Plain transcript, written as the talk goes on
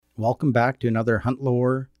welcome back to another Hunt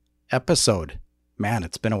Lore episode. Man,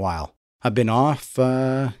 it's been a while. I've been off,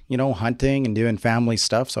 hunting and doing family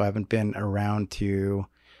stuff, so I haven't been around to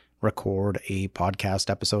record a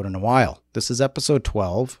podcast episode in a while. This is episode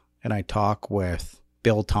 12, and I talk with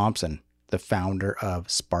Bill Thompson, the founder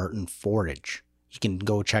of Spartan Forage. You can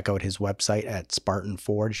go check out his website at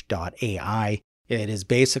spartanforage.ai. It is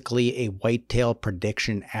basically a whitetail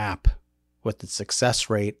prediction app with a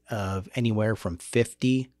success rate of anywhere from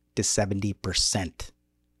 50 to 70%.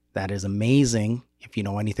 That is amazing if you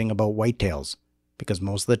know anything about whitetails, because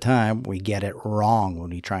most of the time we get it wrong when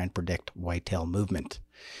we try and predict whitetail movement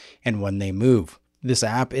and when they move. This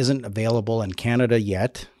app isn't available in Canada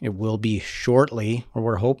yet. It will be shortly, or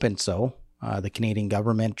we're hoping so. The Canadian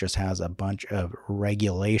government just has a bunch of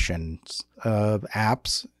regulations of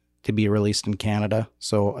apps to be released in Canada.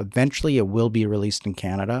 So eventually it will be released in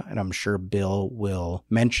Canada, and I'm sure Bill will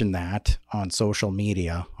mention that on social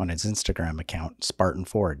media on his Instagram account, Spartan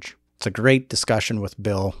Forage. It's a great discussion with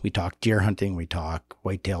Bill. We talk deer hunting, we talk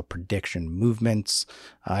whitetail prediction movements.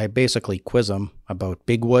 I basically quiz him about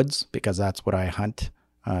big woods because that's what I hunt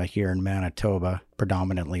here in Manitoba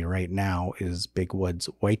predominantly right now is big woods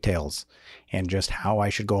whitetails, and just how I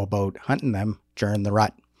should go about hunting them during the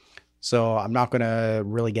rut. So I'm not going to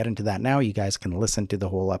really get into that now. You guys can listen to the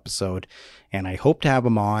whole episode, and I hope to have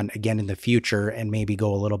him on again in the future and maybe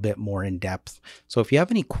go a little bit more in depth. So if you have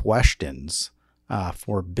any questions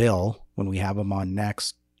for Bill when we have him on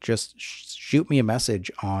next, just shoot me a message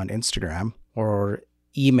on Instagram or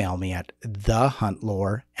email me at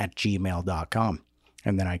thehuntlore@gmail.com.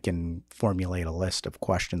 And then I can formulate a list of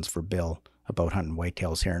questions for Bill about hunting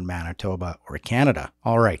whitetails here in Manitoba or Canada.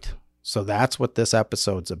 All right. So that's what this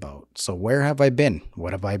episode's about. So where have I been?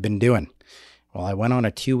 What have I been doing? Well, I went on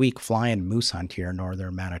a 2-week fly-in moose hunt here in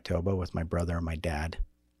northern Manitoba with my brother and my dad.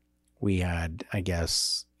 We had, I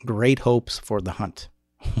guess, great hopes for the hunt.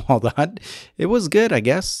 Well, the hunt, it was good, I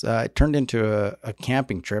guess. It turned into a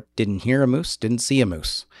camping trip. Didn't hear a moose, didn't see a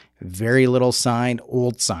moose. Very little sign,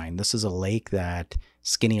 old sign. This is a lake that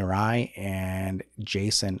Skinny Rye and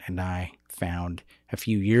Jason and I found a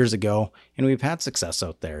few years ago, and we've had success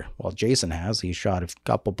out there. Well, Jason has. He shot a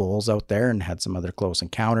couple bulls out there and had some other close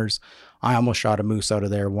encounters. I almost shot a moose out of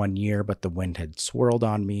there one year, but the wind had swirled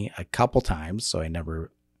on me a couple times, so I never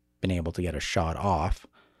been able to get a shot off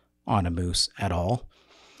on a moose at all.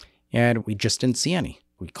 And we just didn't see any.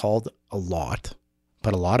 We called a lot,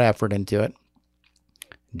 put a lot of effort into it.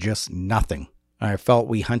 Just nothing. I felt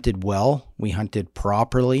we hunted well. We hunted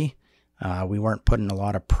properly. We weren't putting a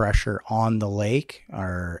lot of pressure on the lake.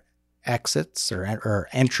 Our exits or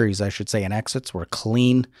entries, I should say, and exits were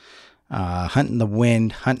clean. Hunting the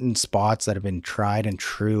wind, hunting spots that have been tried and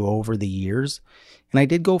true over the years. And I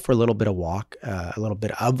did go for a little bit of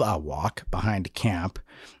a walk behind camp.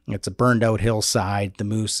 It's a burned out hillside. The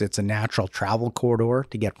moose, it's a natural travel corridor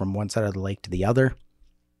to get from one side of the lake to the other.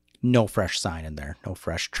 No fresh sign in there. No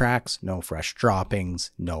fresh tracks, no fresh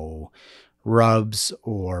droppings, no rubs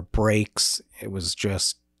or breaks. It was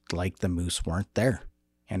just like the moose weren't there.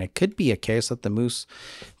 And it could be a case that the moose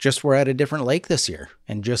just were at a different lake this year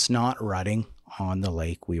and just not rutting on the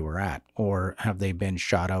lake we were at. Or have they been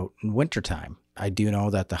shot out in wintertime? I do know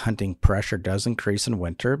that the hunting pressure does increase in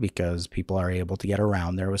winter because people are able to get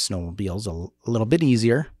around there with snowmobiles a little bit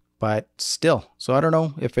easier, but still. So I don't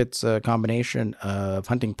know if it's a combination of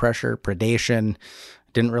hunting pressure, predation.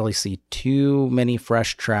 Didn't really see too many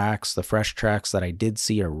fresh tracks. The fresh tracks that I did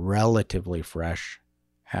see are relatively fresh,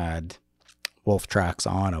 had wolf tracks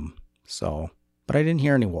on them. So, but I didn't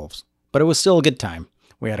hear any wolves. But it was still a good time.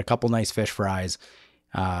 We had a couple nice fish fries.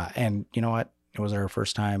 And you know what? It was our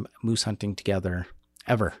first time moose hunting together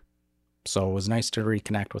ever. So it was nice to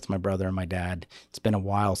reconnect with my brother and my dad. It's been a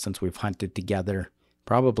while since we've hunted together.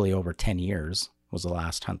 Probably over 10 years was the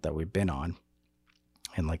last hunt that we've been on.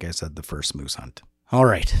 And like I said, the first moose hunt. All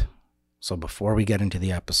right, so before we get into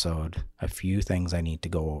the episode, a few things I need to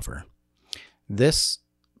go over. This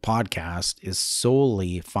podcast is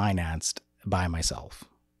solely financed by myself.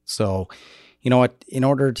 So, you know what, in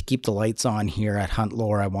order to keep the lights on here at Hunt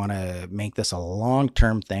Lore, I want to make this a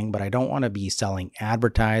long-term thing, but I don't want to be selling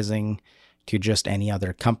advertising to just any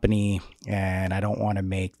other company, and I don't want to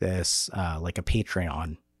make this like a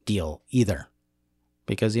Patreon deal either.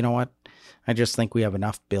 Because you know what, I just think we have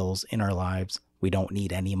enough bills in our lives. We don't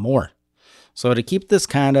need any more. So to keep this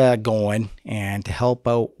kind of going and to help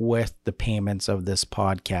out with the payments of this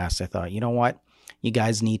podcast, I thought, you know what? You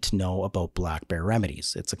guys need to know about Black Bear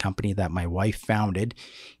Remedies. It's a company that my wife founded.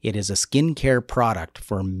 It is a skincare product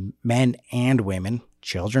for men and women.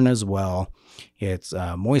 children as well. It's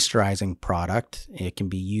a moisturizing product. It can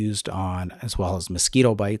be used on as well as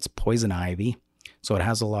mosquito bites, poison ivy. So it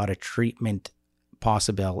has a lot of treatment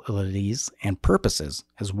possibilities and purposes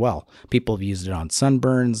as well. People have used it on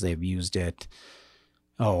sunburns. They've used it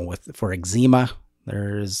for eczema.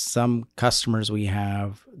 There's some customers we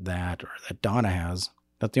have that Donna has,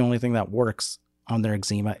 that the only thing that works on their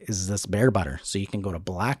eczema is this bear butter. So you can go to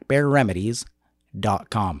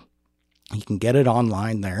blackbearremedies.com. You can get it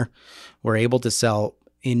online there. We're able to sell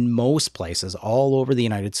in most places all over the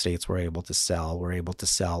United States. We're able to sell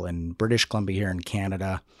in British Columbia here in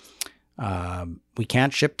Canada. We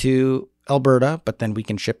can't ship to Alberta, but then we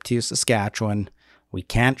can ship to Saskatchewan. We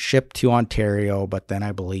can't ship to Ontario, but then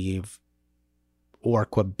I believe, or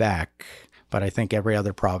Quebec, but I think every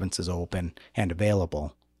other province is open and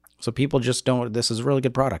available. So people just don't, this is a really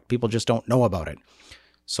good product. People just don't know about it.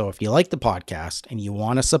 So if you like the podcast and you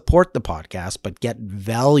want to support the podcast, but get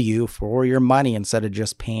value for your money instead of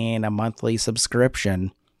just paying a monthly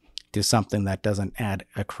subscription to something that doesn't add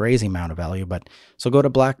a crazy amount of value. So go to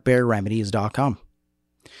blackbearremedies.com.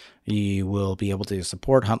 You will be able to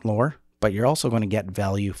support Hunt Lore, but you're also going to get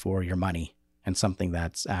value for your money and something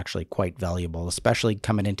that's actually quite valuable, especially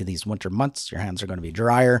coming into these winter months. Your hands are going to be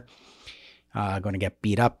drier, going to get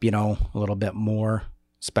beat up, a little bit more,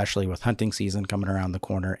 especially with hunting season coming around the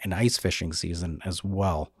corner and ice fishing season as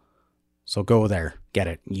well. So go there, get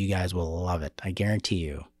it. You guys will love it. I guarantee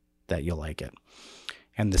you that you'll like it.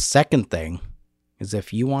 And the second thing is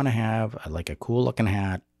if you want to have a cool looking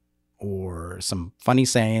hat or some funny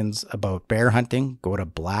sayings about bear hunting, go to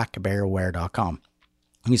blackbearwear.com.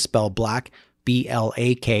 You spell black,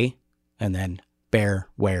 BLAK, and then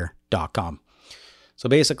bearwear.com. So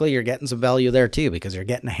basically you're getting some value there too, because you're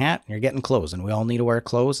getting a hat and you're getting clothes, and we all need to wear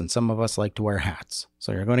clothes, and some of us like to wear hats.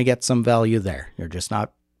 So you're going to get some value there. You're just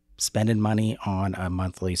not spending money on a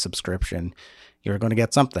monthly subscription. You're going to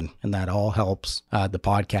get something, and that all helps the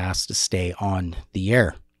podcast to stay on the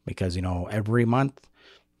air, because every month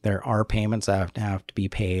there are payments that have to be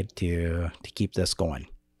paid to keep this going.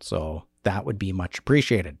 So that would be much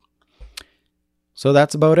appreciated. So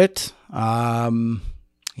that's about it.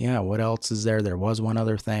 What else is there? There was one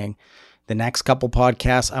other thing. The next couple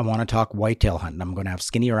podcasts, I want to talk whitetail hunting. I'm going to have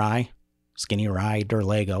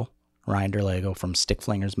Ryan Derlego from Stick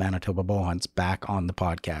Flingers Manitoba Bow Hunts back on the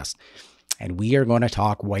podcast. And we are going to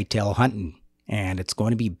talk whitetail hunting. And it's going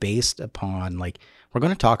to be based upon, we're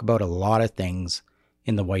going to talk about a lot of things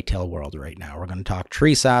in the whitetail world right now. We're going to talk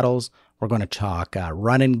tree saddles. We're going to talk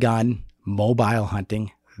run and gun, mobile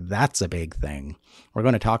hunting. That's a big thing. We're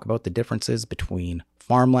going to talk about the differences between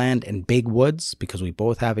farmland and big woods, because we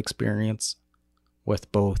both have experience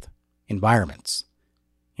with both environments.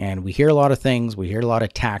 And we hear a lot of things. We hear a lot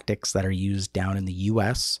of tactics that are used down in the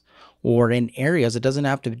U.S. or in areas. It doesn't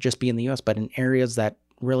have to just be in the U.S., but in areas that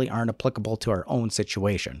really aren't applicable to our own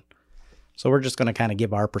situation. So we're just going to kind of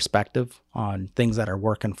give our perspective on things that are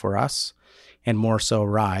working for us, and more so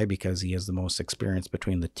Rye, because he is the most experienced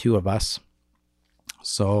between the two of us.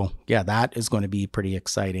 So yeah, that is going to be pretty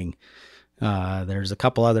exciting. There's a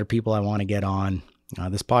couple other people I want to get on.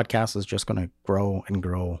 This podcast is just going to grow and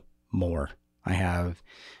grow more. I have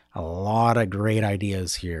a lot of great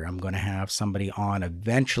ideas here. I'm going to have somebody on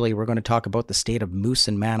eventually. We're going to talk about the state of moose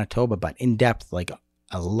in Manitoba, but in depth, like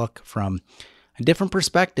a look from a different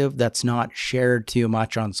perspective that's not shared too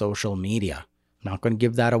much on social media. I'm not going to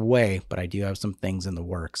give that away, but I do have some things in the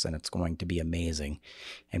works, and it's going to be amazing.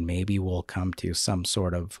 And maybe we'll come to some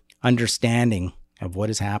sort of understanding of what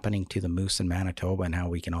is happening to the moose in Manitoba and how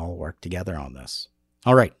we can all work together on this.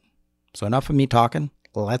 All right, so enough of me talking.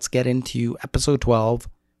 Let's get into episode 12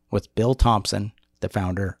 with Bill Thompson, the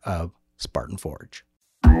founder of Spartan Forge.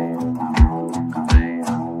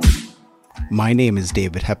 My name is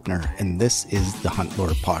David Hepner, and this is the Hunt Lore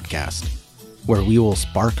Podcast, where we will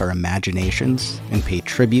spark our imaginations and pay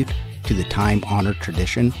tribute to the time-honored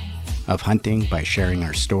tradition of hunting by sharing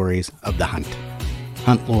our stories of the hunt.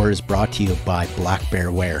 Hunt Lore is brought to you by Black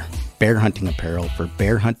Bear Wear, bear hunting apparel for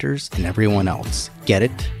bear hunters and everyone else. Get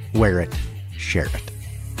it, wear it, share it.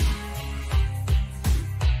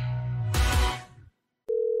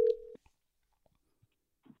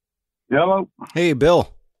 Hello. Hey,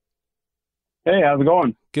 Bill. Hey, how's it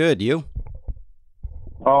going? Good, you?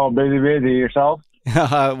 Oh, busy. Yourself?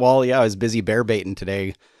 Well, yeah, I was busy bear baiting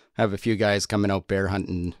today. I have a few guys coming out bear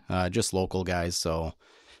hunting, just local guys. So,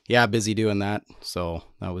 yeah, busy doing that. So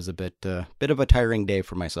that was a bit of a tiring day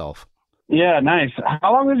for myself. Yeah, nice.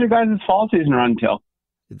 How long does your guys' fall season run till?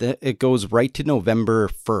 It goes right to November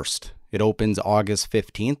 1st. It opens August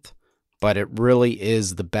 15th, but it really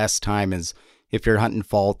is the best time is if you're hunting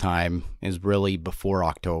fall time, is really before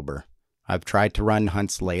October. I've tried to run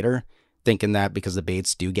hunts later, thinking that because the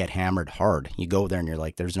baits do get hammered hard. You go there and you're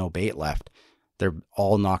like, there's no bait left. They're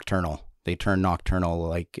all nocturnal. They turn nocturnal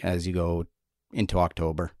like as you go into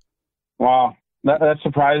October. Wow. That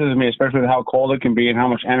surprises me, especially with how cold it can be and how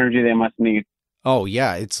much energy they must need. Oh,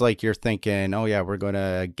 yeah. It's like you're thinking, oh, yeah, we're going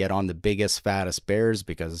to get on the biggest, fattest bears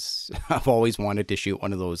because I've always wanted to shoot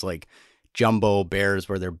one of those like jumbo bears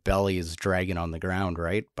where their belly is dragging on the ground,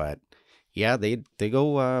 right? But yeah, they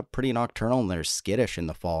go pretty nocturnal and they're skittish in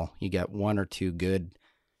the fall. You get one or two good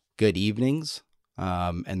evenings,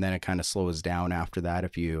 and then it kind of slows down after that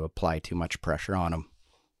if you apply too much pressure on them.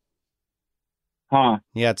 Huh.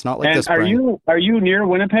 Yeah, it's not like and the spring. Are you near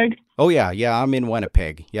Winnipeg? Oh, yeah, I'm in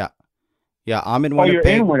Winnipeg. Yeah, I'm in Winnipeg. Oh,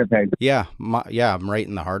 you're in Winnipeg. Yeah, I'm right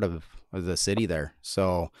in the heart of the city there.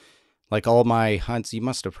 So, like all my hunts, you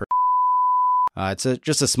must have heard. It's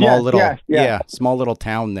just a small small little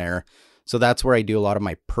town there. So that's where I do a lot of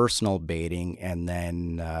my personal baiting, and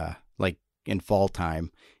then like in fall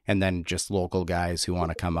time, and then just local guys who want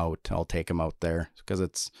to come out, I'll take them out there because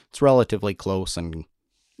it's relatively close and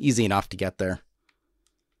easy enough to get there.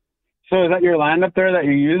 So is that your land up there that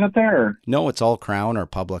you use up there? Or? No, it's all crown or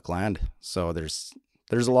public land. So there's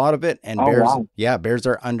a lot of it, and bears. Wow. Yeah, bears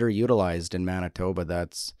are underutilized in Manitoba.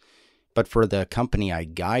 But for the company I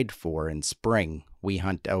guide for in spring, we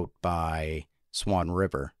hunt out by Swan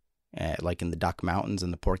River, like in the Duck Mountains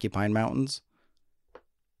and the Porcupine Mountains.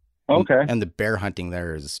 Okay. And the bear hunting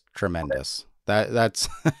there is tremendous. That's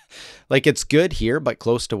like it's good here, but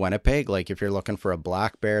close to Winnipeg. Like if you're looking for a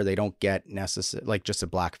black bear, they don't get like just a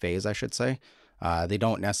black phase, I should say. They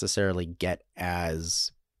don't necessarily get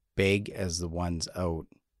as big as the ones out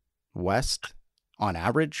west on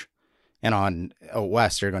average. And out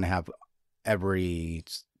west, you're going to have every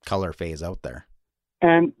color phase out there.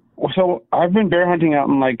 And so I've been bear hunting out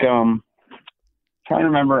in like trying to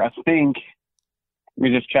remember. I think let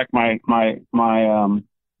me just check my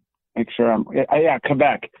make sure I'm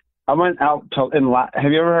Quebec. I went out to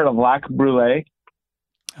have you ever heard of Lac Brûlé?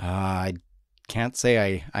 I can't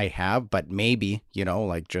say I have, but maybe,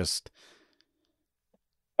 like just.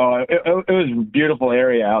 Oh, it was a beautiful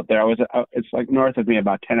area out there. It's like north of me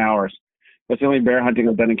about 10 hours. That's the only bear hunting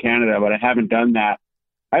I've done in Canada, but I haven't done that.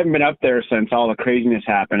 I haven't been up there since all the craziness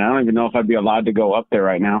happened. I don't even know if I'd be allowed to go up there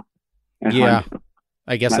right now. Yeah. Hunt.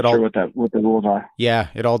 I guess it all. Not sure what the rules are. Yeah,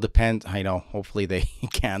 it all depends. I know. Hopefully they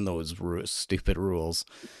can those stupid rules.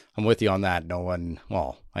 I'm with you on that. No one.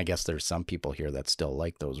 Well, I guess there's some people here that still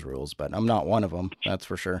like those rules, but I'm not one of them. That's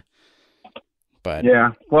for sure. But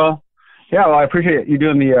yeah, well, I appreciate you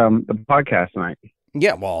doing the podcast tonight.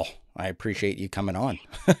 Yeah, well, I appreciate you coming on.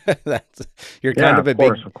 You're kind of a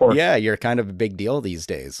big. Of course. Yeah, you're kind of a big deal these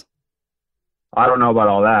days. I don't know about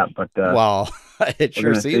all that, but well, it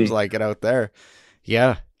sure seems like it out there.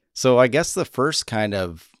 Yeah. So I guess the first kind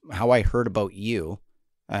of how I heard about you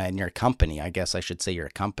and your company, I guess I should say your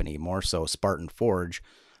company, more so Spartan Forge,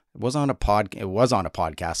 it was on a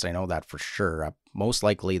podcast. I know that for sure. Most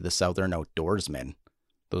likely the Southern Outdoorsmen.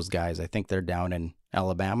 Those guys, I think they're down in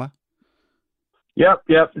Alabama. Yep.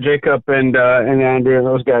 Jacob and Andrew and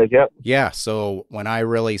those guys. Yep. Yeah. So when I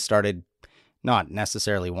really started not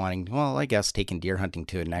necessarily wanting, well, I guess taking deer hunting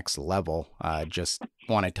to a next level, just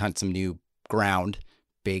wanted to hunt some new ground,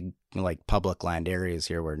 big like public land areas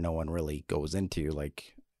here where no one really goes into,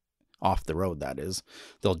 like off the road, that is.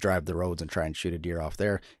 They'll drive the roads and try and shoot a deer off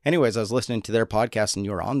there. Anyways, I was listening to their podcast and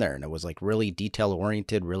you were on there, and it was like really detail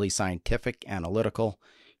oriented, really scientific, analytical.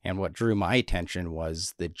 And what drew my attention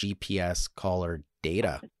was the GPS collar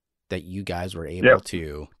data that you guys were able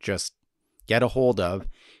to just get a hold of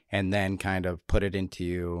and then kind of put it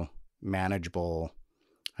into manageable,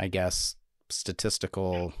 I guess,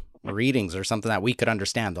 statistical readings or something that we could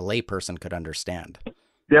understand, the layperson could understand.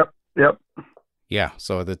 Yep. Yeah,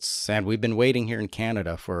 so and we've been waiting here in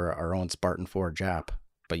Canada for our own Spartan Forge app,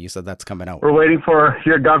 but you said that's coming out. We're waiting for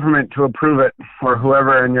your government to approve it, or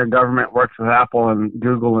whoever in your government works with Apple and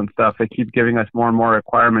Google and stuff. They keep giving us more and more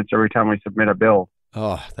requirements every time we submit a bill.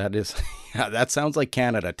 Oh, that sounds like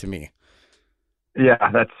Canada to me.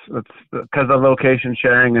 Yeah, that's because of location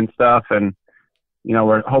sharing and stuff, and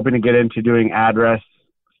we're hoping to get into doing address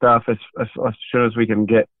stuff as soon as we can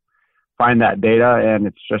find that data, and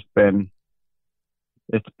it's been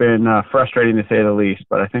frustrating to say the least,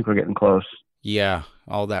 but I think we're getting close. Yeah,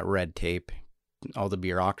 all that red tape, all the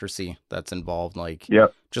bureaucracy that's involved, like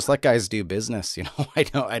just let guys do business.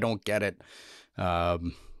 I don't get it.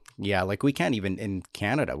 Yeah, like we can't even in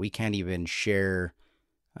Canada, we can't even share.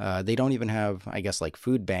 They don't even have, I guess, like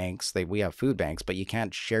food banks. We have food banks, but you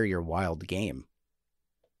can't share your wild game.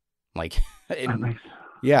 Like, That in makes.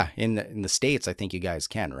 yeah, in the States, I think you guys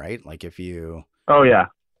can, right? Like if you, Oh yeah,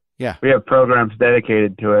 yeah, we have programs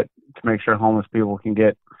dedicated to it to make sure homeless people can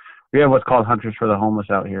get. We have what's called Hunters for the Homeless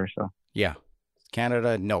out here. So yeah.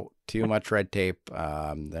 Canada, no, too much red tape.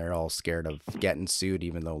 They're all scared of getting sued,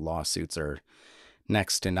 even though lawsuits are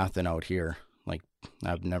next to nothing out here. Like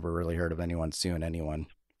I've never really heard of anyone suing anyone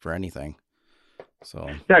for anything. So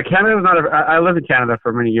yeah, Canada's not. I lived in Canada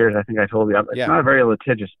for many years. I think I told you it's yeah, not a very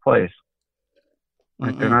litigious place.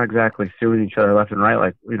 Like they're mm-mm. not exactly suing each other left and right.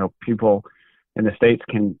 Like people in the States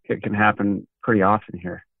it can happen pretty often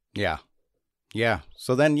here. Yeah, yeah.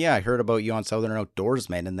 So then, yeah, I heard about you on Southern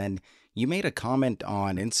Outdoorsman, and then you made a comment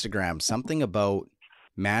on Instagram, something about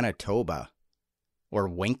Manitoba or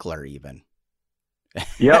Winkler even.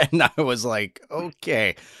 Yep. And I was like,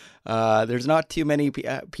 okay, there's not too many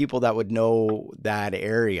people that would know that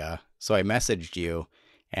area. So I messaged you,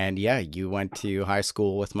 and yeah, you went to high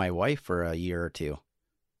school with my wife for a year or two.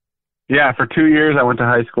 Yeah, for 2 years I went to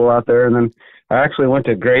high school out there, and then I actually went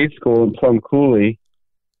to grade school in Plum Coulee,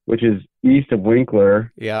 which is east of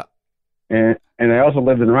Winkler, Yeah. and I also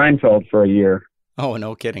lived in Reinfeld for a year. Oh,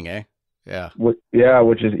 no kidding, eh? Yeah. Yeah,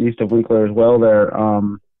 which is east of Winkler as well. There,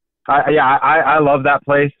 I love that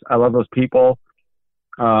place. I love those people.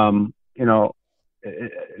 You know,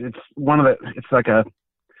 it's one of the. It's like a.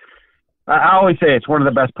 I always say it's one of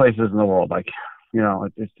the best places in the world. Like,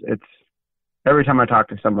 it's every time I talk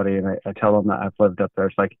to somebody and I tell them that I've lived up there,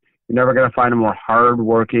 it's like you're never gonna find a more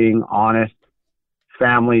hardworking, honest,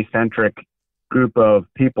 family-centric group of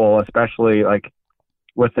people, especially like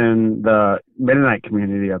within the Mennonite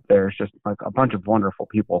community up there. It's just like a bunch of wonderful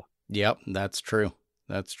people. Yep, that's true.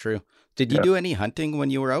 That's true. Did you Yeah. do any hunting when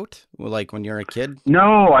you were out? Like when you were a kid?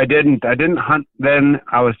 No, I didn't. I didn't hunt then.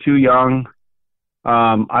 I was too young.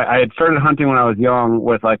 I had started hunting when I was young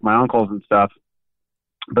with like my uncles and stuff.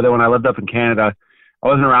 But then when I lived up in Canada, I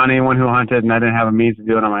wasn't around anyone who hunted, and I didn't have a means to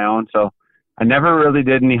do it on my own. So I never really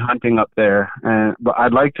did any hunting up there. But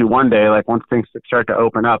I'd like to one day, like once things start to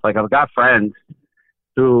open up. Like I've got friends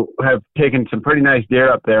who have taken some pretty nice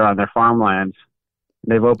deer up there on their farmlands.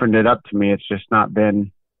 They've opened it up to me. It's just not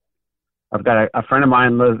been. I've got a friend of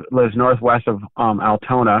mine lives northwest of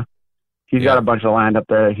Altona. He's got a bunch of land up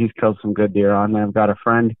there that he's killed some good deer on. And I've got a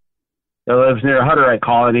friend that lives near a Hutterite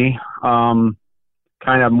colony, kind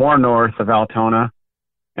of more north of Altona,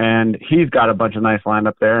 and he's got a bunch of nice land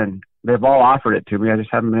up there, and they've all offered it to me. I just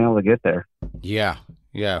haven't been able to get there. Yeah,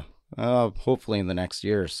 yeah. Hopefully in the next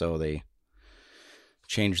year or so they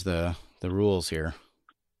change the rules here.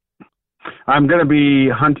 I'm going to be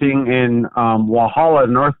hunting in Walhalla,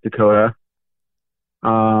 North Dakota,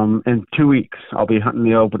 in 2 weeks. I'll be hunting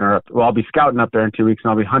the opener up. Well, I'll be scouting up there in 2 weeks, and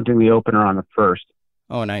I'll be hunting the opener on the 1st.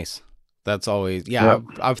 Oh, nice. That's always, yeah, yep.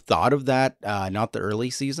 I've thought of that, not the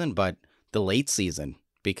early season, but the late season,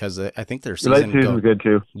 because I think their season... The late season's good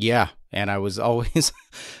too. Yeah, and I was always,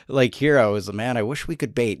 like here, I was, man, I wish we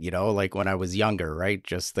could bait, like when I was younger, right?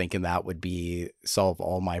 Just thinking that would solve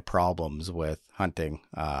all my problems with hunting.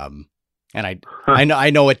 And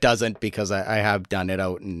I know it doesn't, because I have done it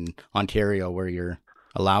out in Ontario where you're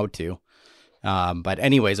allowed to. But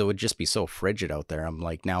anyways, it would just be so frigid out there. I'm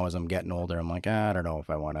like, now as I'm getting older, I'm like, I don't know if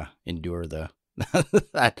I want to endure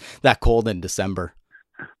that cold in December.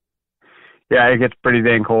 Yeah, it gets pretty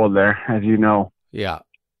dang cold there, as you know. Yeah.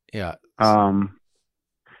 Yeah.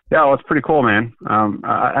 Yeah, well, it's pretty cool, man.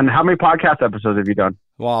 And how many podcast episodes have you done?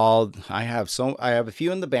 Well, I have a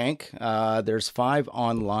few in the bank. There's 5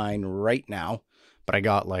 online right now, but I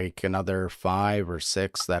got like another 5 or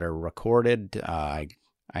 6 that are recorded.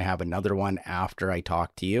 I have another one after I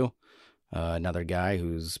talk to you, another guy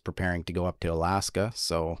who's preparing to go up to Alaska.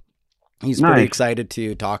 So he's pretty excited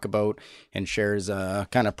to talk about and shares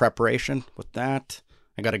kind of preparation with that.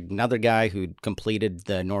 I got another guy who completed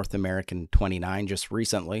the North American 29 just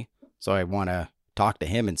recently. So I want to talk to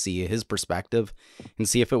him and see his perspective and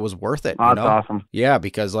see if it was worth it. Oh, that's awesome. Yeah,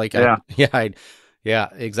 because like, yeah,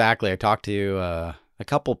 exactly. I talked to a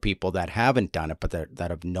couple people that haven't done it, but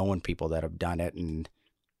that have known people that have done it. And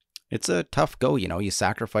it's a tough go, you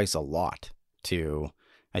sacrifice a lot to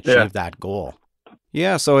achieve that goal.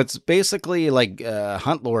 Yeah. So it's basically like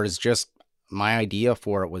Hunt Lore is just, my idea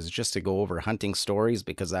for it was just to go over hunting stories,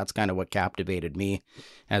 because that's kind of what captivated me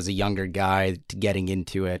as a younger guy to getting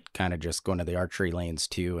into it, kind of just going to the archery lanes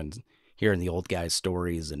too and hearing the old guys'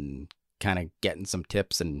 stories and kind of getting some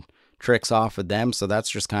tips and tricks off of them. So that's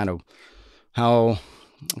just kind of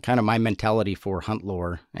my mentality for Hunt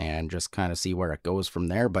Lore, and just kind of see where it goes from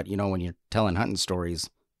there. But when you're telling hunting stories,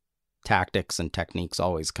 tactics and techniques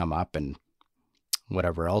always come up, and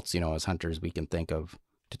whatever else, as hunters we can think of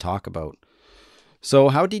to talk about. So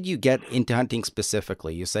how did you get into hunting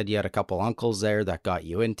specifically? You said you had a couple uncles there that got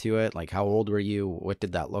you into it. Like, how old were you? What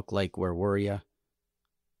did that look like? Where were you?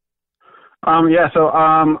 Yeah, so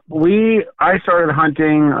I started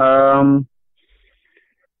hunting.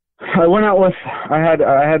 I went out with I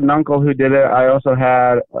had an uncle who did it. I also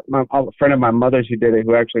had a friend of my mother's who did it,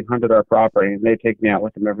 who actually hunted our property, and they take me out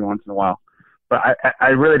with them every once in a while. But I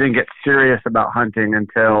really didn't get serious about hunting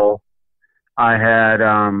until I had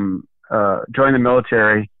joined the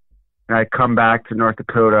military, and I come back to North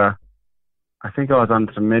Dakota. I think I was on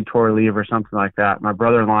some mid-tour leave or something like that. My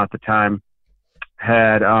brother-in-law at the time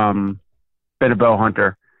had been a bow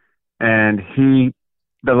hunter, and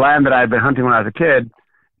the land that I had been hunting when I was a kid,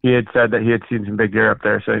 he had said that he had seen some big deer up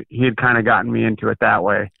there, so he had kind of gotten me into it that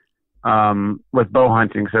way with bow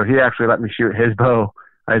hunting. So he actually let me shoot his bow.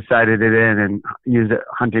 I sighted it in and used it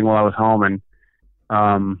hunting while I was home, and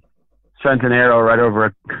sent an arrow right over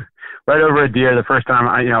a deer. The first time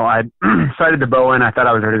I sighted the bow in, I thought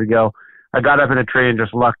I was ready to go. I got up in a tree and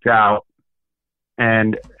just lucked out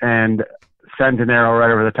and sent an arrow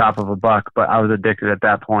right over the top of a buck. But I was addicted at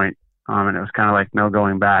that point, and it was kind of like no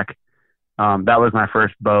going back. That was my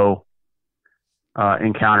first bow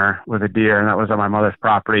encounter with a deer, and that was on my mother's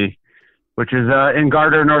property, which is in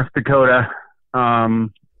Gardner, North Dakota,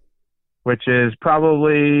 which is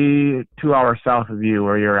probably 2 hours south of you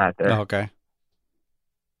where you're at there. Okay.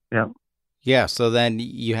 Yep. Yeah. So then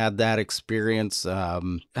you had that experience.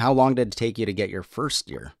 How long did it take you to get your first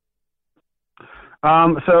deer?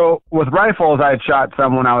 So with rifles, I had shot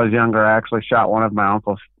some when I was younger. I actually shot one of my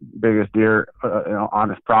uncle's biggest deer on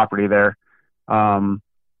his property there.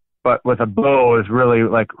 But with a bow is really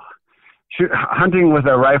like hunting with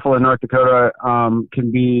a rifle in North Dakota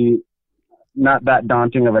can be not that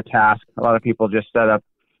daunting of a task. A lot of people just set up,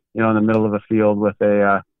 in the middle of a field with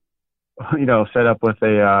an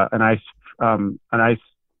ice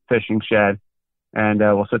fishing shed, and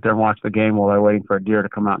we'll sit there and watch the game while they're waiting for a deer to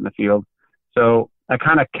come out in the field. So I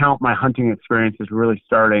kind of count my hunting experience as really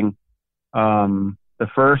starting. The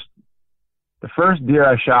first deer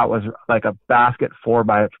I shot was like a basket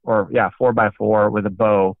 4x4 with a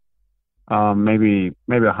bow, maybe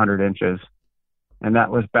 100 inches. And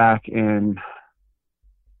that was back in,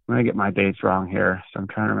 I'm going to get my dates wrong here, so I'm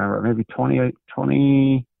trying to remember, maybe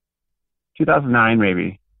 2009,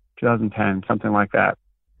 maybe 2010, something like that.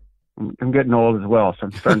 I'm getting old as well, so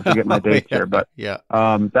I'm starting to forget my dates here. But yeah,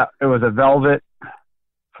 that it was a velvet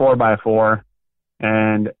 4x4,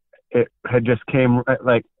 and it had just came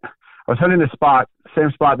like I was hunting the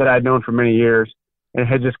same spot that I had known for many years, and it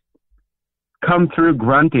had just come through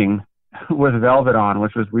grunting with velvet on,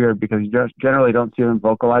 which was weird because you just generally don't see them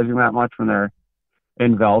vocalizing that much when they're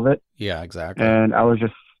in velvet. Yeah, exactly. And I was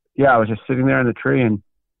just sitting there in the tree, and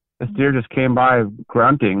this deer just came by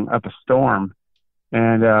grunting up a storm,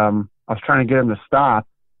 and I was trying to get him to stop,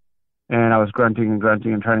 and I was grunting and trying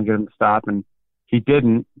to get him to stop, and he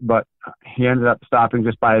didn't, but he ended up stopping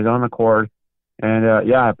just by his own accord. And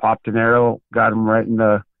I popped an arrow, got him right in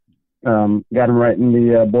the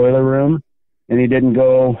boiler room, and he didn't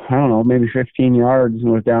go, I don't know, maybe 15 yards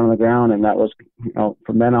and was down on the ground. And that was,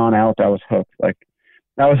 from then on out, I was hooked. Like,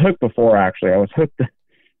 I was hooked before, actually. I was hooked.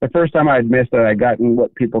 The first time I had missed it, I'd gotten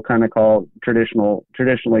what people kind of call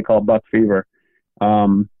traditionally called buck fever.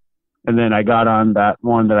 And then I got on that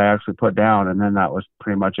one that I actually put down, and then that was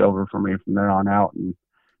pretty much over for me from there on out. And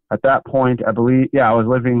at that point, I believe,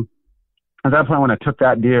 at that point when I took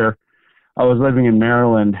that deer, I was living in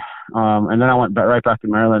Maryland. And then I went right back to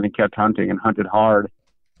Maryland and kept hunting and hunted hard.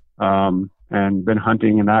 And been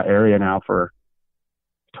hunting in that area now for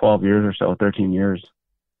 12 years or so, 13 years.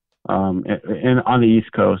 On the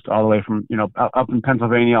East Coast, all the way from, up in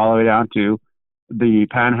Pennsylvania, all the way down to the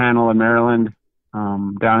Panhandle of Maryland,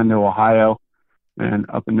 down into Ohio and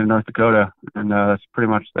up into North Dakota. And that's pretty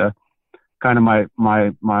much the kind of my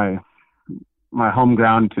home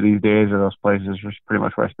ground to these days, or those places, is pretty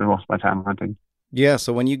much where I spend most of my time hunting. Yeah.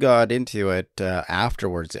 So when you got into it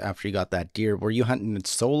afterwards, after you got that deer, were you hunting it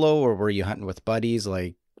solo or were you hunting with buddies?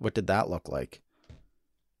 Like, what did that look like?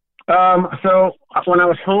 So when I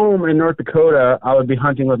was home in North Dakota, I would be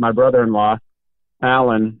hunting with my brother-in-law,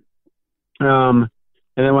 Alan. And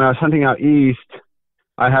then when I was hunting out east,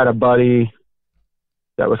 I had a buddy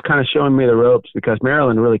that was kind of showing me the ropes, because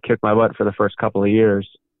Maryland really kicked my butt for the first couple of years,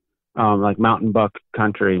 like mountain buck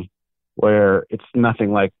country, where it's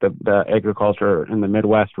nothing like the agriculture in the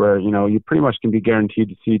Midwest, where, you pretty much can be guaranteed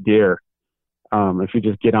to see deer. If you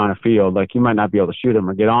just get on a field, like, you might not be able to shoot them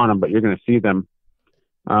or get on them, but you're going to see them.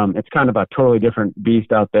 It's kind of a totally different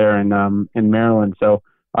beast out there in Maryland. So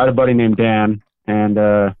I had a buddy named Dan,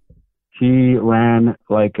 and he ran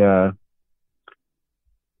like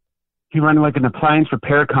he ran like an appliance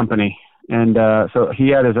repair company, and so he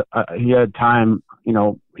had time.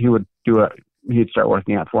 He'd start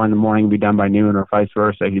working at 4 a.m. and be done by noon, or vice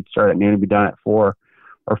versa. He'd start at noon and be done at 4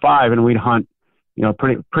 or 5, and we'd hunt,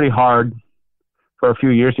 pretty hard for a few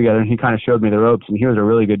years together. And he kind of showed me the ropes, and he was a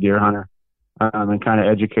really good deer hunter, and kind of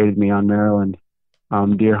educated me on Maryland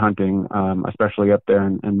deer hunting, especially up there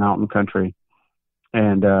in mountain country.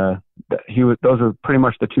 And those were pretty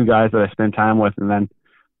much the two guys that I spent time with. And then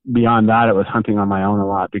beyond that, it was hunting on my own a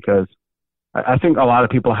lot, because I think a lot of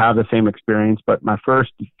people have the same experience, but my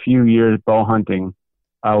first few years bow hunting,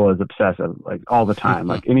 I was obsessive, like all the time.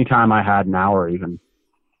 Like anytime I had an hour even,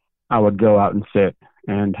 I would go out and sit,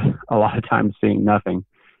 and a lot of times seeing nothing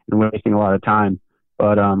and wasting a lot of time.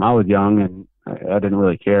 But I was young, and I didn't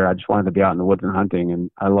really care. I just wanted to be out in the woods and hunting,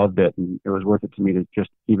 and I loved it, and it was worth it to me to just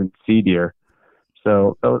even see deer.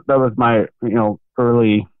 So that was my,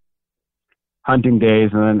 early hunting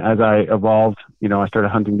days. And then as I evolved, I started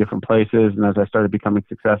hunting different places. And as I started becoming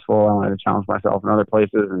successful, I wanted to challenge myself in other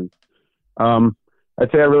places. And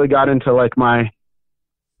I'd say I really got into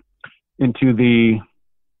into the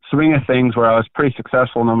swing of things, where I was pretty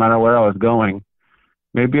successful no matter where I was going.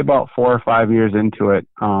 Maybe about 4 or 5 years into it,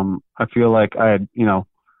 I feel like I had,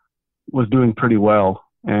 was doing pretty well,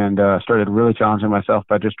 and started really challenging myself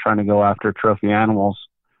by just trying to go after trophy animals,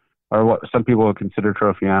 or what some people would consider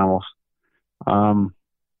trophy animals. Up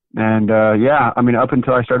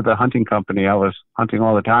until I started the hunting company, I was hunting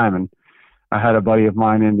all the time. And I had a buddy of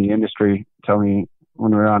mine in the industry tell me,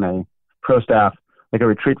 when we were on a pro staff, like a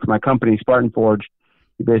retreat for my company, Spartan,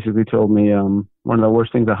 he basically told me, one of the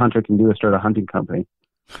worst things a hunter can do is start a hunting company.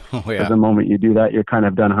 Oh, yeah. Because the moment you do that, you're kind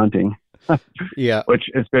of done hunting. Yeah. Which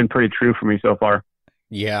has been pretty true for me so far.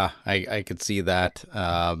 Yeah, I could see that.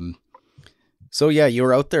 So yeah, you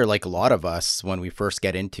were out there like a lot of us when we first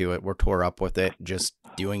get into it. We're tore up with it, just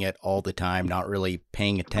doing it all the time, not really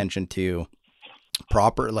paying attention to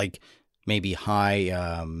proper, like maybe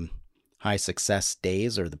high success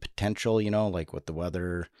days, or the potential, like with the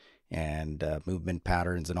weather and movement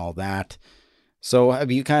patterns and all that. So have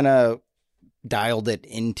you kind of dialed it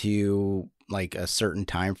into like a certain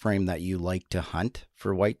time frame that you like to hunt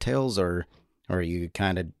for whitetails, or are you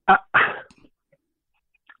kind of...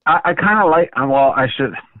 I kind of like,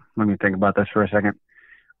 let me think about this for a second.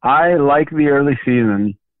 I like the early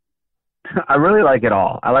season. I really like it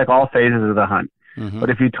all. I like all phases of the hunt. Mm-hmm. But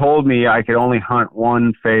if you told me I could only hunt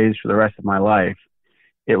one phase for the rest of my life,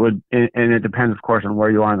 it would, and it depends, of course, on where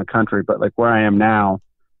you are in the country, but like where I am now,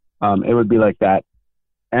 it would be like that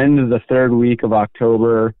end of the third week of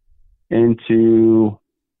October into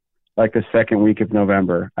like the second week of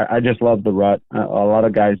November. I just love the rut. A lot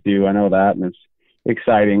of guys do. I know that, and it's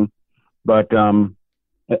exciting. But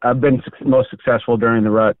I've been most successful during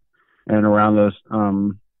the rut and around those,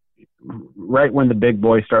 right when the big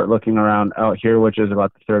boys start looking around out here, which is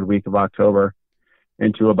about the third week of October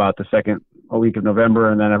into about the second week of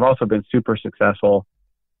November. And then I've also been super successful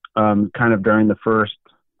kind of during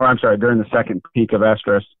the second peak of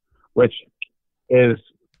estrus, which is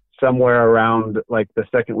somewhere around like the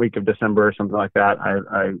second week of December or something like that.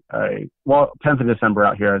 10th of December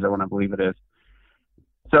out here is when I believe it is.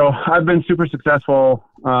 So I've been super successful,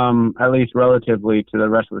 at least relatively to the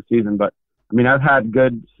rest of the season. But I mean, I've had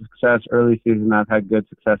good success early season. I've had good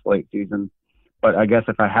success late season. But I guess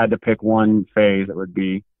if I had to pick one phase, it would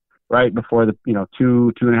be right before the,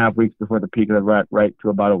 2.5 weeks before the peak of the rut, right to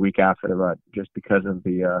about a week after the rut, just because of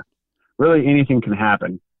the, really anything can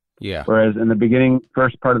happen. Yeah. Whereas in the beginning,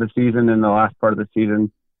 first part of the season and the last part of the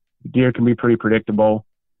season, deer can be pretty predictable,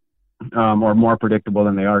 or more predictable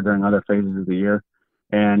than they are during other phases of the year.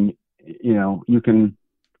 And, you can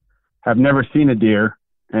have never seen a deer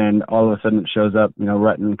and all of a sudden it shows up,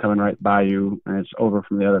 rutting coming right by you, and it's over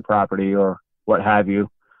from the other property or what have you.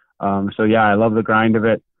 So yeah, I love the grind of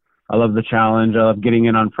it. I love the challenge. I love getting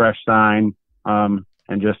in on fresh sign, and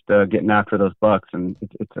just getting after those bucks. And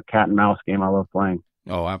it's a cat and mouse game I love playing.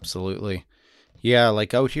 Oh, absolutely. Yeah,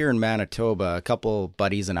 like out here in Manitoba, a couple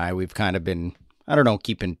buddies and we've kind of been, I don't know,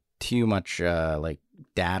 keeping too much like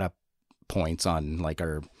data points on like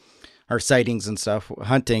our sightings and stuff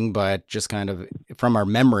hunting, but just kind of from our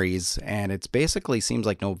memories. And it's basically seems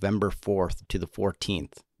like November 4th to the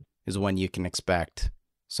 14th is when you can expect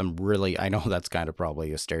some really, I know that's kind of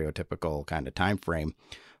probably a stereotypical kind of time frame,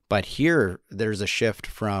 but here there's a shift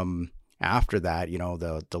from after that,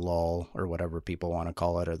 the lull or whatever people want to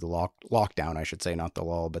call it, or the lockdown, I should say, not the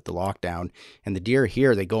lull, but the lockdown. And the deer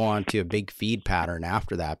here, they go on to a big feed pattern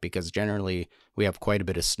after that, because generally we have quite a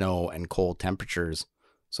bit of snow and cold temperatures.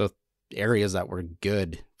 So areas that were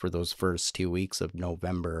good for those first 2 weeks of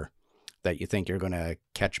November that you think you're going to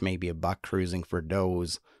catch maybe a buck cruising for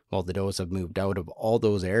does. Well, the does have moved out of all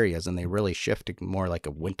those areas and they really shift to more like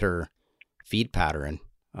a winter feed pattern.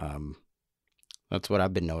 That's what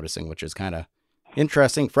I've been noticing, which is kind of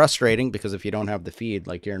interesting, frustrating, because if you don't have the feed,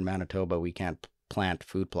 like here in Manitoba, we can't plant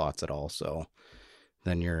food plots at all. So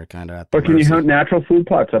then you're kind of at the Or can you hunt natural food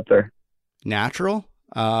plots up there? Natural?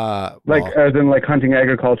 As in like hunting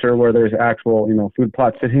agriculture where there's actual, food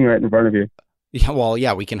plots sitting right in front of you.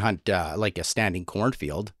 Yeah, we can hunt like a standing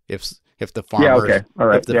cornfield if the farmer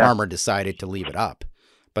farmer decided to leave it up.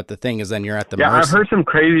 But the thing is, then you're at the mercy. I've heard some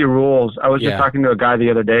crazy rules. I was just talking to a guy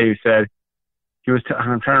the other day who said he was.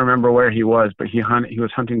 I'm trying to remember where he was, but he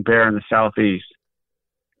was hunting bear in the southeast,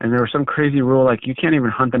 and there was some crazy rule like you can't even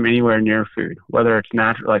hunt them anywhere near food, whether it's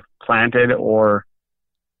natural, like planted or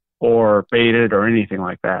baited or anything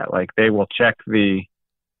like that. Like they will check the.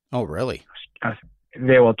 Oh, really?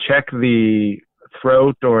 They will check the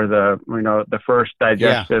throat or the first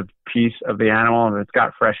digestive piece of the animal, and if it's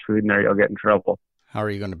got fresh food in there, you'll get in trouble. How are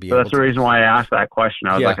you going to be? So that's the reason why I asked that question.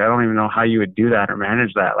 I was like, I don't even know how you would do that or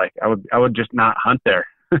manage that. Like, I would just not hunt there.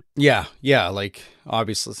 Yeah. Like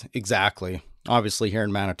obviously, exactly. Obviously, here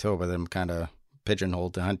in Manitoba, them kind of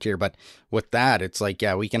pigeonholed to hunt here. But with that, it's like,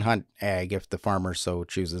 we can hunt ag if the farmer so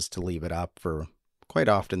chooses to leave it up. For quite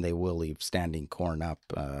often, they will leave standing corn up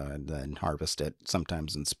and then harvest it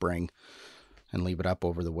sometimes in spring and leave it up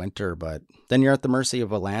over the winter. But then you're at the mercy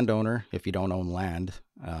of a landowner if you don't own land.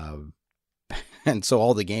 And so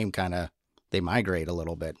all the game they migrate a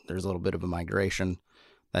little bit. There's a little bit of a migration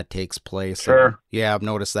that takes place. Sure. And, I've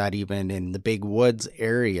noticed that even in the big woods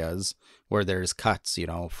areas where there's cuts,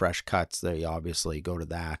 fresh cuts, they obviously go to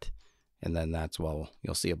that. And then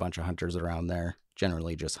you'll see a bunch of hunters around there,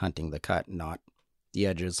 generally just hunting the cut, not the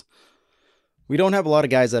edges. We don't have a lot of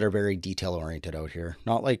guys that are very detail oriented out here.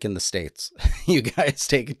 Not like in the States. You guys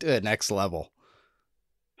take it to the next level.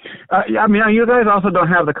 You guys also don't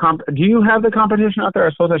have do you have the competition out there?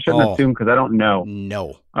 I suppose I shouldn't assume because I don't know.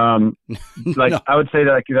 No. No. I would say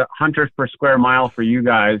that the hunters per square mile for you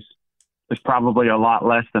guys is probably a lot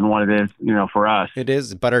less than what it is, for us. It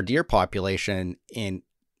is, but our deer population in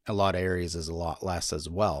a lot of areas is a lot less as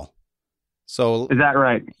well. So is that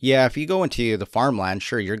right? Yeah, if you go into the farmland,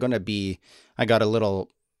 sure, you're going to be, I got a little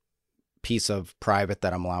piece of private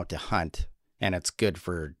that I'm allowed to hunt, and it's good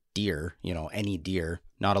for deer, any deer.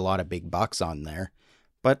 Not a lot of big bucks on there,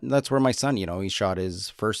 but that's where my son, he shot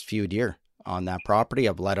his first few deer on that property.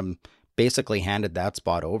 I've let him basically handed that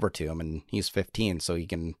spot over to him, and he's 15. So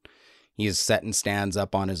he's setting stands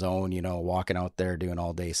up on his own, walking out there doing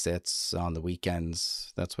all day sits on the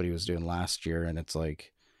weekends. That's what he was doing last year. And it's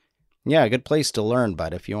like, a good place to learn.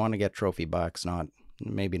 But if you want to get trophy bucks,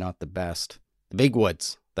 maybe not the best. The big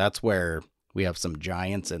woods, that's where we have some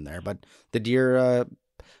giants in there, but the deer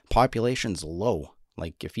population's low.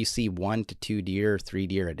 Like if you see 1 to 2 deer, 3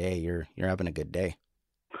 deer a day, you're having a good day.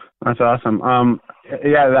 That's awesome.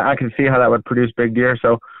 I can see how that would produce big deer.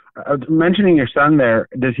 So mentioning your son there,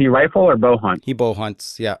 does he rifle or bow hunt? He bow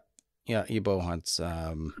hunts. Yeah, he bow hunts.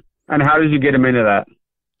 And how did you get him into that?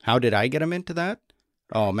 How did I get him into that?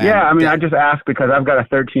 Oh man. Yeah, I just asked because I've got a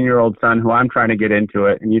 13-year-old son who I'm trying to get into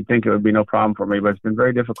it, and you'd think it would be no problem for me, but it's been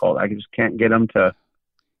very difficult. I just can't get him to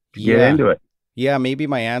get into it. Yeah, maybe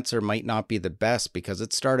my answer might not be the best because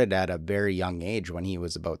it started at a very young age. When he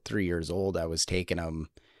was about 3 years old, I was taking him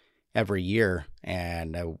every year,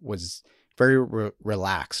 and I was very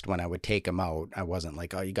relaxed when I would take him out. I wasn't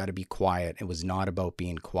like, oh, you got to be quiet. It was not about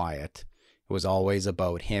being quiet. It was always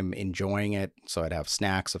about him enjoying it. So I'd have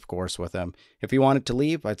snacks, of course, with him. If he wanted to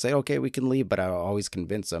leave, I'd say, okay, we can leave. But I always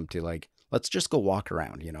convince him to let's just go walk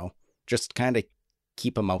around, just kind of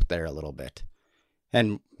keep him out there a little bit.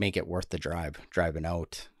 And make it worth the driving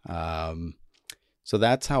out. So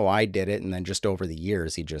that's how I did it. And then just over the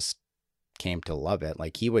years, he just came to love it.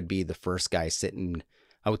 Like he would be the first guy sitting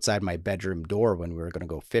outside my bedroom door when we were going to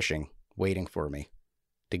go fishing, waiting for me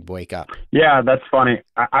to wake up. Yeah, that's funny.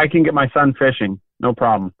 I can get my son fishing. No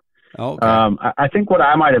problem. Oh, okay. I think what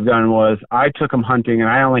I might have done was I took him hunting and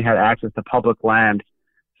I only had access to public land.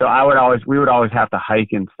 So we would always have to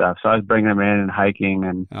hike and stuff. So I was bringing him in and hiking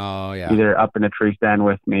and either up in a tree stand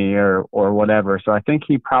with me or whatever. So I think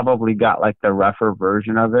he probably got like the rougher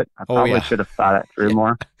version of it. I probably should have thought it through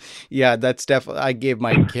more. Yeah, that's definitely, I gave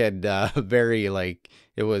my kid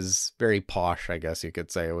it was very posh, I guess you could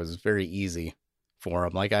say. It was very easy for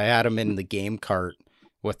him. Like I had him in the game cart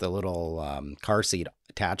with a little car seat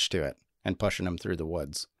attached to it and pushing him through the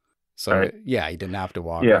woods. So, right. Yeah, he didn't have to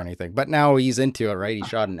walk or anything. But now he's into it, right? He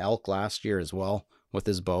shot an elk last year as well with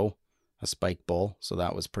his bow, a spike bull. So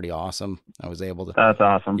that was pretty awesome. I was able to... That's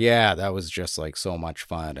awesome. Yeah, that was just like so much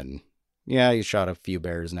fun. And Yeah, you shot a few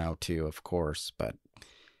bears now too, of course. But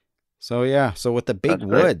so yeah, so with the big That's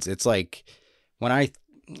great. woods, it's like when I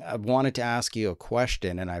wanted to ask you a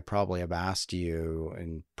question, and I probably have asked you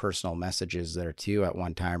in personal messages there too at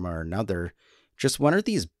one time or another. Just when are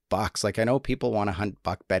these bucks? Like I know people want to hunt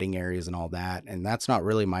buck bedding areas and all that, and that's not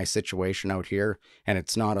really my situation out here, and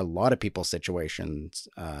it's not a lot of people's situations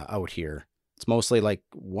out here. It's mostly like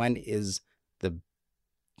the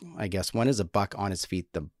I guess when is a buck on his feet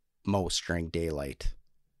the most during daylight,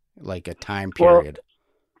 like a time Well, period.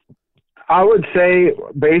 I would say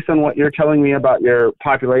based on what you're telling me about your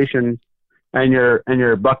population and your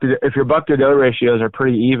if your buck to doe ratios are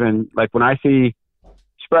pretty even, like when I see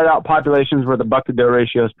spread out populations where the buck to doe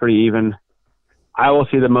ratio is pretty even, I will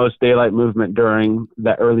see the most daylight movement during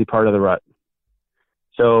the early part of the rut.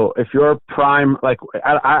 So if you're prime, like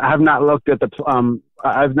I have not looked at the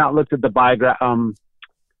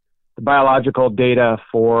biological data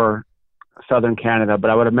for southern Canada, but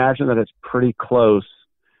I would imagine that it's pretty close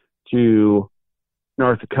to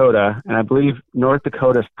North Dakota, and I believe North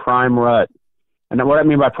Dakota's prime rut. And what I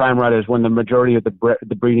mean by prime rut is when the majority of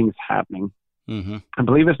the breeding is happening. Mm-hmm. I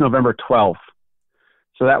believe it's November 12th.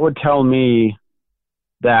 So that would tell me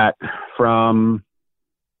that from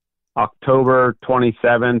October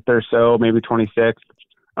 27th or so, maybe 26th,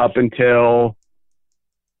 up until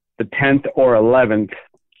the 10th or 11th,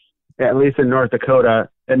 at least in North Dakota,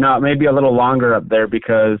 and not maybe a little longer up there,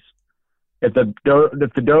 because if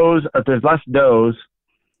there's less does,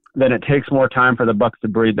 then it takes more time for the bucks to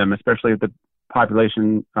breed them, especially if the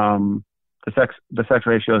population, the sex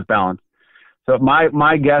ratio is balanced. So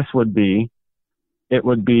my guess would be, it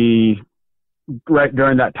would be right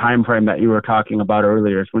during that time frame that you were talking about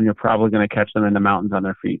earlier, is when you're probably going to catch them in the mountains on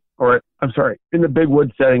their feet, or I'm sorry, in the big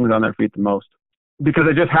wood settings on their feet the most, because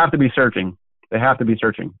they just have to be searching. They have to be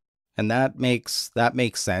searching. And that makes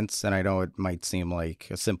sense. And I know it might seem like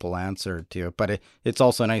a simple answer to it, but it's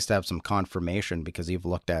also nice to have some confirmation because you've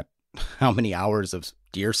looked at how many hours of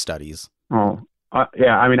deer studies. Oh,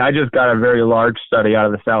 yeah. I mean, I just got a very large study out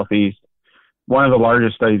of the Southeast, one of the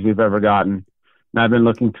largest studies we've ever gotten. And I've been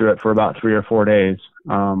looking through it for about 3 or 4 days.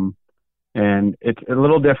 And it's a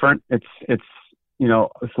little different. It's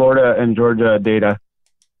Florida and Georgia data.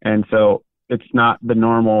 And so it's not the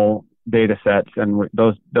normal data sets, and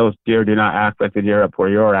those deer do not act like the deer up where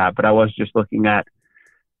you're at. But I was just looking at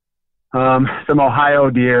some Ohio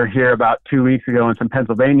deer here about 2 weeks ago, and some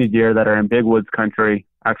Pennsylvania deer that are in big woods country,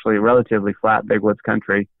 actually relatively flat big woods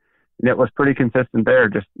country, and it was pretty consistent there.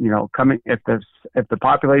 Just coming, if the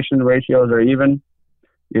population ratios are even,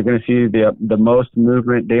 you're going to see the most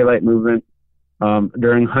movement, daylight movement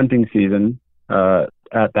during hunting season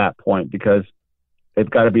at that point, because they've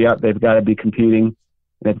got to be up, they've got to be competing.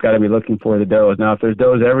 They've got to be looking for the does. Now, if there's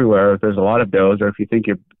does everywhere, if there's a lot of does, or if you think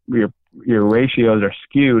your ratios are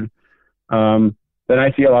skewed, then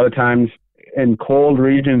I see a lot of times in cold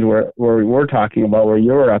regions where we're talking about, where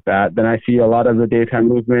you're up at, then I see a lot of the daytime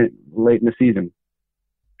movement late in the season,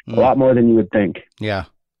 a lot more than you would think. Yeah.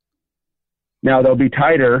 Now, they'll be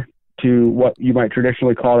tighter to what you might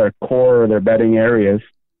traditionally call their core or their bedding areas,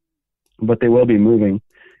 but they will be moving,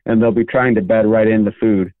 and they'll be trying to bed right in the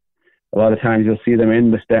food. A lot of times you'll see them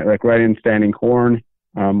in right in standing corn.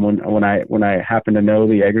 When I happen to know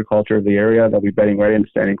the agriculture of the area, they'll be bedding right in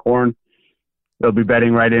standing corn. They'll be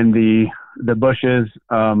bedding right in the bushes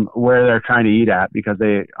where they're trying to eat at, because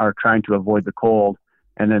they are trying to avoid the cold.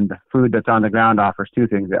 And then the food that's on the ground offers two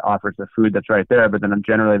things. It offers the food that's right there, but then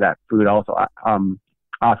generally that food also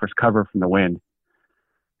offers cover from the wind.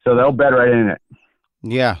 So they'll bed right in it.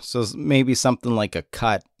 Yeah, so maybe something like a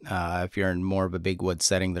cut, if you're in more of a big wood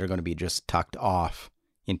setting, they're going to be just tucked off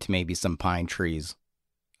into maybe some pine trees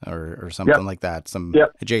or something like that, some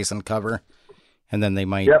adjacent cover, and then they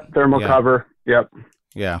might... thermal cover.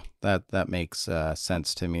 Yeah, that makes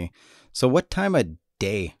sense to me. So what time of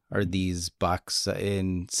day are these bucks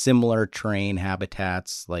in similar terrain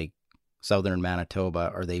habitats like southern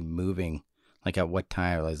Manitoba? Are they moving? Like at what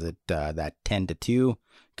time? Is it that 10 to 2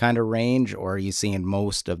 kind of range, or are you seeing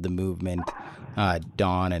most of the movement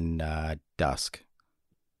dawn and dusk?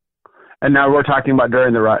 And now we're talking about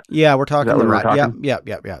during the rut. Yeah, we're talking the rut.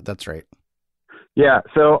 Yeah, that's right. Yeah,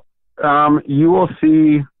 so you will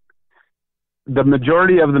see the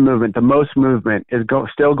majority of the movement, the most movement, is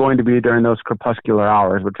still going to be during those crepuscular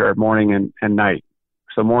hours, which are morning and night.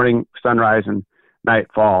 So morning, sunrise, and night,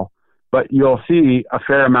 fall. But you'll see a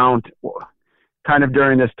fair amount kind of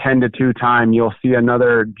during this 10 to 2 time. You'll see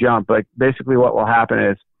another jump. Like basically what will happen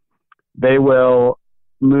is they will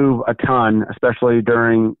move a ton, especially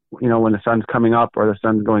during, when the sun's coming up or the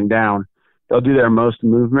sun's going down. They'll do their most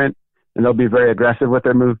movement and they'll be very aggressive with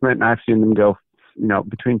their movement. And I've seen them go,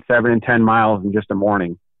 between 7 and 10 miles in just a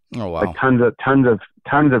morning. Oh, wow. Like tons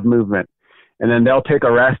of movement. And then they'll take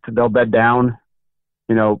a rest. They'll bed down,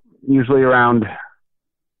 usually around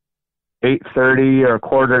 8:30 or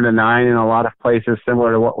 8:45 in a lot of places,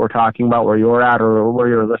 similar to what we're talking about, where you're at or where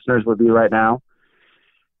your listeners would be right now.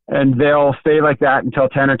 And they'll stay like that until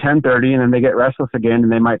 10 or 10:30, and then they get restless again,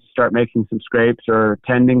 and they might start making some scrapes or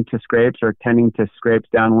tending to scrapes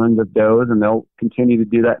downwind of does, and they'll continue to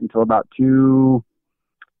do that until about 2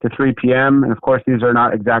 to 3 p.m. And of course, these are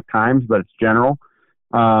not exact times, but it's general.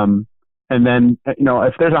 And then,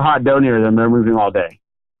 if there's a hot doe near them, they're moving all day.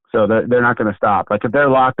 So they're not going to stop. Like if they're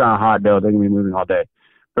locked on a hot doe, they're going to be moving all day.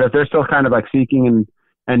 But if they're still kind of like seeking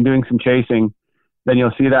and doing some chasing, then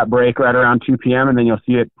you'll see that break right around 2 p.m. and then you'll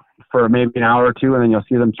see it for maybe an hour or two, and then you'll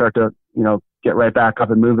see them start to, get right back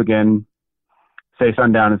up and move again. Say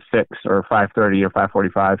sundown is 6 or 5:30 or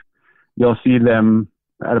 5:45. You'll see them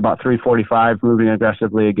at about 3:45 moving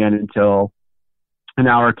aggressively again until an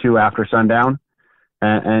hour or two after sundown.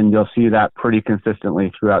 And you'll see that pretty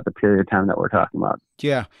consistently throughout the period of time that we're talking about.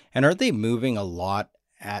 Yeah. And are they moving a lot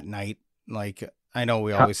at night? Like, I know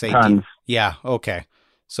we always say, tons. Yeah. Okay.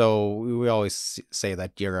 So we always say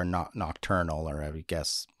that deer are not nocturnal, or I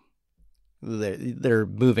guess they're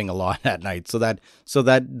moving a lot at night. So that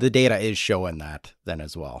the data is showing that then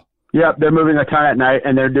as well. Yep. They're moving a ton at night,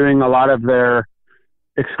 and they're doing a lot of their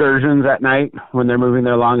excursions at night when they're moving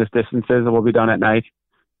their longest distances. It will be done at night.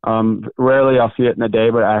 Rarely I'll see it in the day,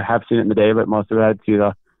 but I have seen it in the day, but most of it I'd see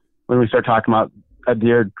when we start talking about a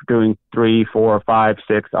deer doing 3, 4, 5,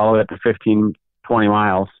 6, all the way up to 15, 20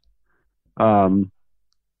 miles. And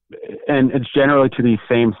it's generally to these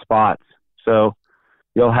same spots. So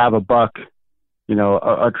you'll have a buck,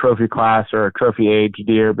 a trophy class or a trophy age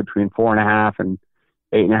deer between 4.5 and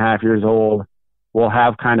 8.5 years old. We'll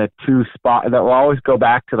have kind of 2 spots that will always go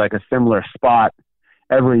back to like a similar spot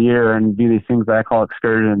every year and do these things that I call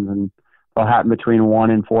excursions, and they'll happen between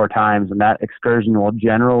 1 and 4 times. And that excursion will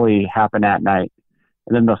generally happen at night.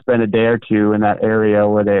 And then they'll spend a day or two in that area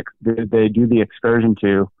where they do the excursion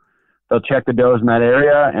to. They'll check the does in that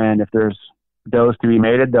area, and if there's does to be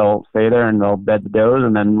mated, they'll stay there and they'll bed the does.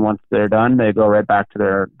 And then once they're done, they go right back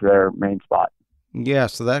to their main spot. Yeah.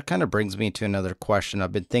 So that kind of brings me to another question.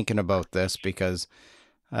 I've been thinking about this because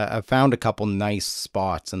I've found a couple nice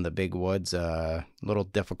spots in the big woods, a little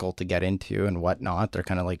difficult to get into and whatnot. They're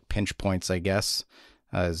kind of like pinch points, I guess,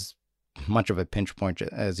 as much of a pinch point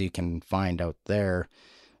as you can find out there.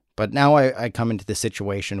 But now I come into the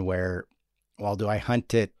situation where, well, do I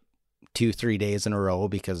hunt it 2-3 days in a row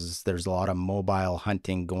because there's a lot of mobile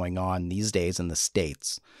hunting going on these days in the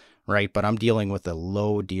States, right? But I'm dealing with a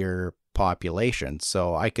low deer population,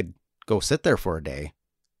 so I could go sit there for a day.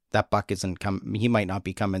 That buck he might not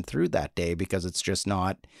be coming through that day because it's just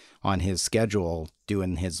not on his schedule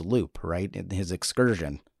doing his loop, right? His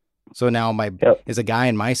excursion. So now is a guy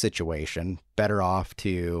in my situation better off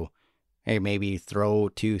to, hey, maybe throw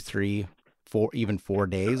 2, 3, 4, even 4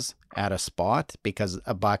 days at a spot because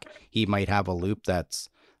a buck, he might have a loop that's,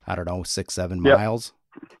 I don't know, 6, 7 miles.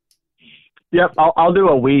 Yep. I'll do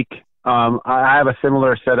a week. I have a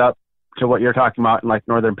similar setup to what you're talking about in like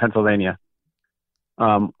northern Pennsylvania.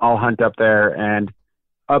 I'll hunt up there, and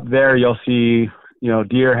up there you'll see,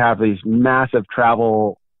 deer have these massive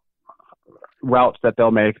travel routes that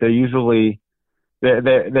they'll make. They're usually,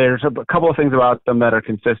 there's a couple of things about them that are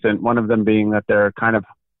consistent. One of them being that they're kind of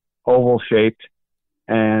oval shaped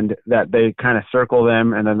and that they kind of circle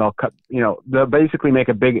them, and then they'll cut, they'll basically make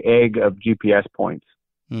a big egg of GPS points.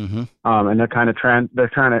 Mm-hmm. And they're kind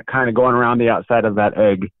of going around the outside of that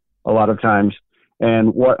egg a lot of times.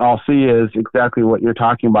 And what I'll see is exactly what you're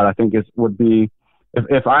talking about. I think would be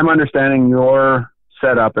if I'm understanding your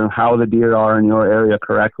setup and how the deer are in your area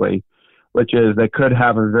correctly, which is they could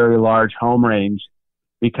have a very large home range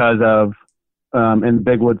because of in the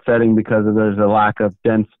big wood setting because there's a lack of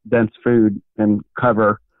dense food and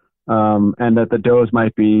cover, and that the does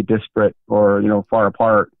might be disparate or far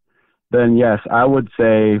apart. Then yes, I would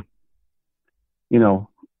say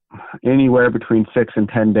anywhere between 6 and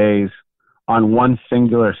 10 days on one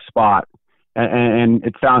singular spot. And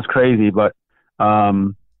it sounds crazy, but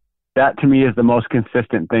that to me is the most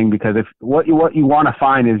consistent thing, because if what you want to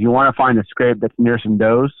find is you want to find a scrape that's near some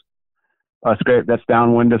does, a scrape that's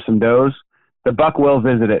downwind of some does. The buck will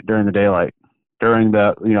visit it during the daylight, during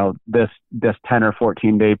the this 10 or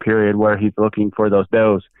 14 day period where he's looking for those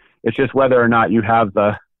does. It's just whether or not you have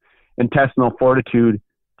the intestinal fortitude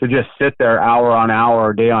to just sit there hour on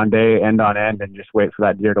hour, day on day, end on end, and just wait for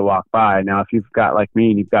that deer to walk by. Now, if you've got, like me,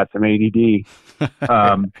 and you've got some ADD,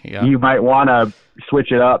 Yeah. you might want to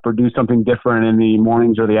switch it up or do something different in the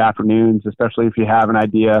mornings or the afternoons, especially if you have an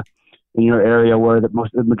idea in your area where the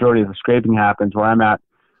majority of the scraping happens. Where I'm at,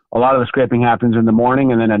 a lot of the scraping happens in the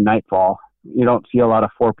morning and then at nightfall. You don't see a lot of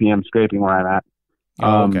 4 p.m. scraping where I'm at.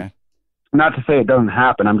 Oh, okay. Not to say it doesn't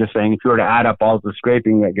happen. I'm just saying if you were to add up all the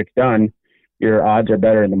scraping that gets done, your odds are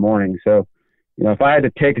better in the morning. So, if I had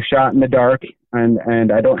to take a shot in the dark,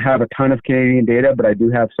 and I don't have a ton of Canadian data, but I do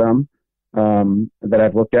have some that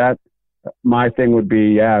I've looked at, my thing would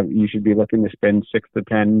be, you should be looking to spend 6 to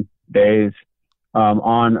 10 days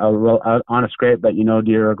on a scrape that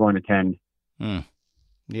deer are going to tend.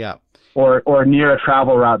 Yeah. Or near a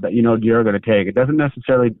travel route that deer are going to take. It doesn't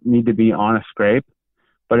necessarily need to be on a scrape,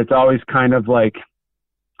 but it's always kind of like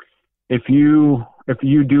if you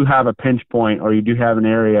do have a pinch point, or you do have an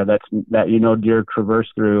area that deer traverse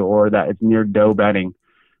through, or that it's near doe bedding,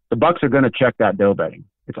 the bucks are going to check that doe bedding.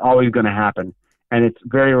 It's always going to happen. And it's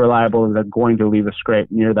very reliable that they're going to leave a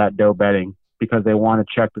scrape near that doe bedding because they want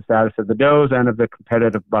to check the status of the does and of the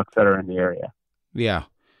competitive bucks that are in the area. Yeah.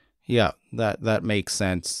 Yeah, that makes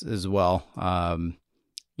sense as well.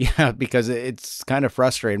 Because it's kind of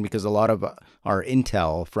frustrating because a lot of our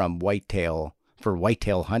intel from whitetail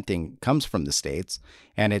hunting comes from the States,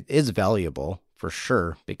 and it is valuable for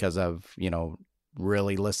sure because I've,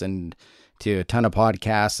 really listened to a ton of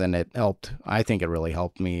podcasts, and I think it really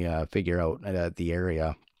helped me figure out the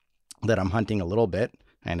area that I'm hunting a little bit.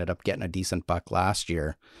 I ended up getting a decent buck last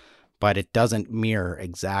year, but it doesn't mirror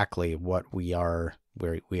exactly what we are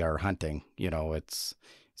hunting. It's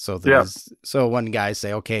so when guys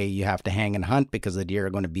say, okay, you have to hang and hunt because the deer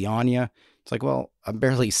are going to be on you. It's like, well, I'm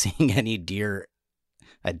barely seeing any deer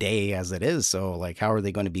a day as it is. So like, how are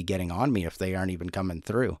they going to be getting on me if they aren't even coming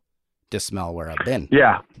through to smell where I've been?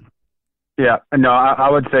 Yeah. No, I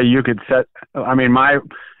would say you could set,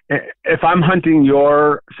 if I'm hunting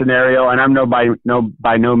your scenario, and I'm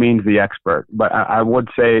by no means the expert, but I would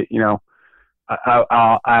say,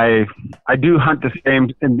 I do hunt the same,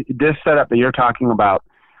 in this setup that you're talking about.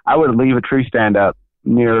 I would leave a tree stand up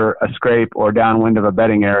near a scrape or downwind of a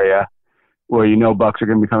bedding area where bucks are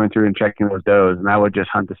going to be coming through and checking those does, and I would just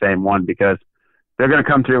hunt the same one because they're going to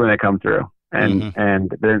come through when they come through, and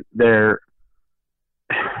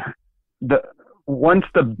once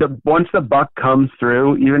the buck comes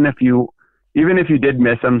through, even if you did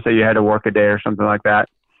miss him, say you had to work a day or something like that,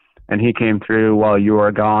 and he came through while you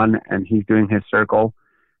were gone and he's doing his circle,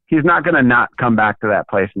 he's not going to not come back to that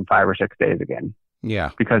place in 5 or 6 days again.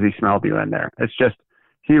 Yeah. Because he smelled you in there. It's just,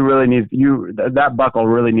 he really needs that buck will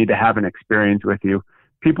really need to have an experience with you.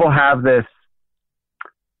 People have this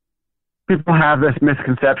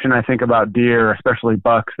misconception, I think, about deer, especially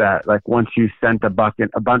bucks, that like once you scent a buck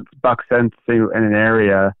scents you in an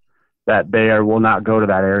area, that they will not go to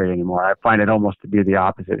that area anymore. I find it almost to be the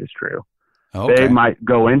opposite is true. Okay. They might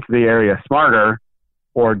go into the area smarter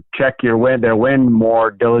or check their wind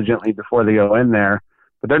more diligently before they go in there,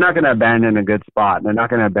 but they're not going to abandon a good spot. And they're not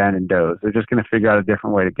going to abandon does. They're just going to figure out a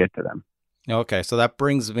different way to get to them. Okay, so that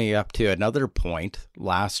brings me up to another point.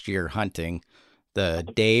 Last year hunting, the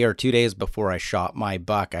day or 2 days before I shot my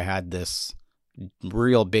buck, I had this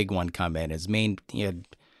real big one come in. His main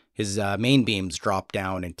beams dropped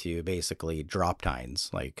down into basically drop tines.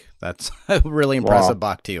 Like, that's a really impressive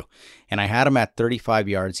buck too. And I had him at 35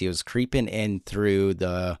 yards. He was creeping in through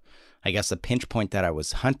the pinch point that I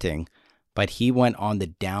was hunting, but he went on the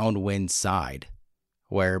downwind side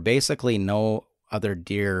where basically no other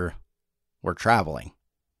deer were traveling.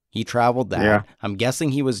 He traveled that. Yeah. I'm guessing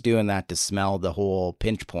he was doing that to smell the whole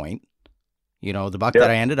pinch point. The buck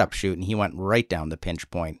that I ended up shooting, he went right down the pinch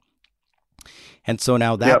point. And so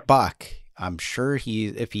now that buck, I'm sure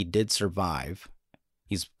if he did survive,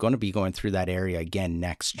 he's going to be going through that area again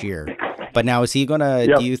next year. But now is he going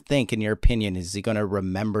to, do you think, in your opinion, is he going to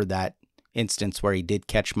remember that instance where he did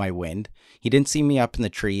catch my wind? He didn't see me up in the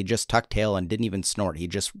tree. He just tucked tail and didn't even snort. He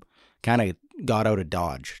just kind of got out of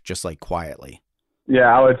dodge, just like quietly.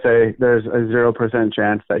 Yeah, I would say there's a 0%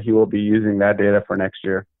 chance that he will be using that data for next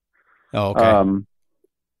year. Oh, okay.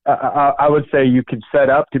 I would say you could set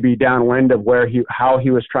up to be downwind of how he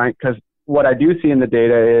was trying, because what I do see in the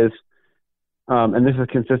data is, and this is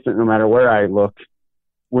consistent no matter where I look,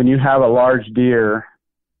 when you have a large deer,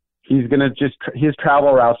 he's going to his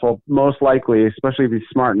travel routes will most likely, especially if he's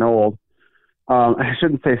smart and old, I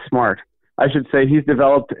shouldn't say smart. I should say he's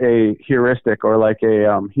developed a heuristic, or like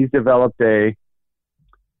he's developed a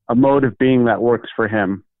mode of being that works for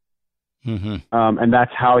him. Mm-hmm. And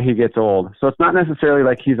that's how he gets old. So it's not necessarily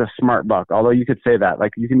like he's a smart buck, although you could say that.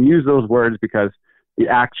 Like, you can use those words because the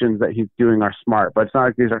actions that he's doing are smart, but it's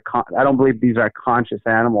not like I don't believe these are conscious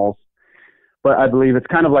animals. But I believe it's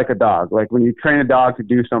kind of like a dog. Like when you train a dog to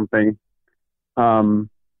do something,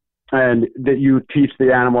 and that you teach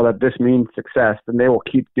the animal that this means success, then they will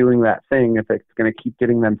keep doing that thing if it's going to keep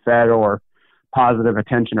getting them fed or positive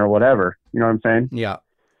attention or whatever. You know what I'm saying? Yeah.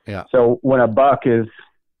 Yeah. So when a buck is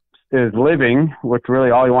living, which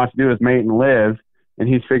really all he wants to do is mate and live, and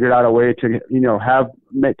he's figured out a way to,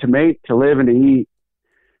 to mate, to live, and to eat,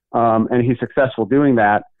 and he's successful doing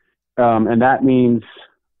that, and that means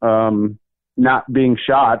not being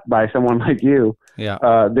shot by someone like you.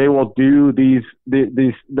 Yeah. They will do they're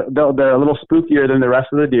a little spookier than the rest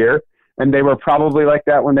of the deer, and they were probably like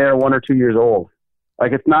that when they were 1 or 2 years old.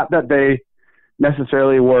 Like, it's not that they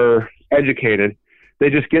necessarily were educated. They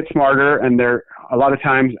just get smarter, and they're a lot of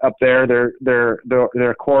times up there,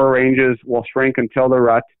 their core ranges will shrink until the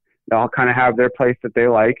rut. They'll kind of have their place that they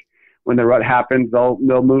like. When the rut happens, they'll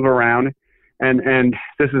move around, and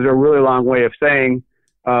this is a really long way of saying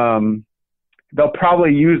they'll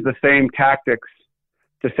probably use the same tactics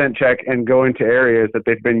to scent check and go into areas that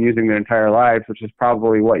they've been using their entire lives, which is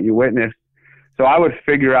probably what you witnessed. So I would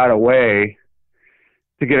figure out a way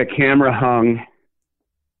to get a camera hung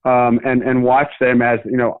and watch them as,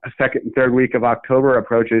 a second and third week of October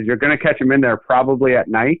approaches. You're going to catch them in there probably at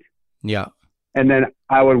night. Yeah. And then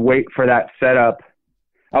I would wait for that setup.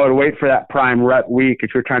 I would wait for that prime rut week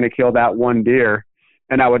if you're trying to kill that one deer.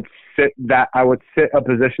 And I would sit a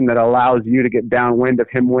position that allows you to get downwind of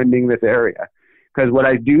him winding this area. Because what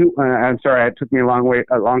I do, I'm sorry, it took me a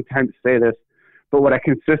long time to say this, but what I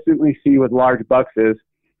consistently see with large bucks is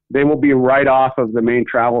they will be right off of the main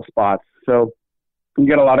travel spots. So you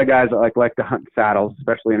get a lot of guys that like to hunt saddles,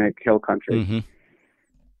 especially in a hill country. Mm-hmm.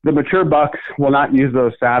 The mature bucks will not use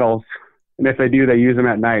those saddles, and if they do, they use them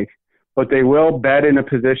at night. But they will bed in a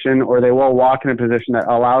position, or they will walk in a position that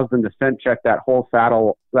allows them to scent check that whole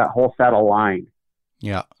saddle line.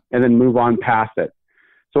 Yeah. And then move on past it.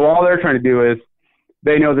 So all they're trying to do is,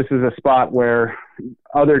 they know this is a spot where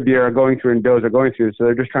other deer are going through and does are going through, so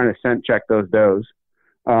they're just trying to scent check those does.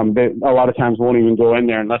 They a lot of times won't even go in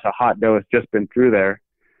there unless a hot doe has just been through there.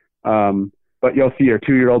 But you'll see your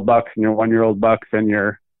 2-year-old bucks and your 1-year-old bucks and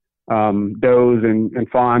your does and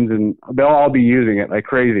fawns, and they'll all be using it like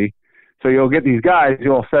crazy. So you'll get these guys who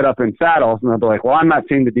will set up in saddles, and they'll be like, well, I'm not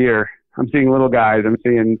seeing the deer. I'm seeing little guys. I'm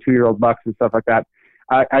seeing 2-year-old bucks and stuff like that.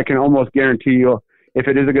 I can almost guarantee you, if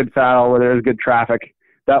it is a good saddle where there's good traffic,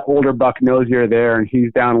 that older buck knows you're there, and he's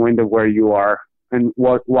downwind of where you are. And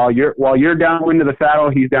while you're downwind of the saddle,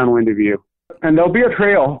 he's downwind of you. And there'll be a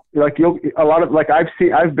trail. I've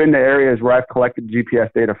been to areas where I've collected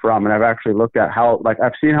GPS data from, and I've actually looked at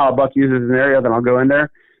I've seen how a buck uses an area, then I'll go in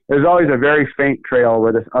there. There's always a very faint trail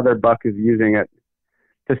where this other buck is using it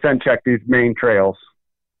to scent check these main trails.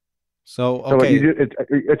 So okay,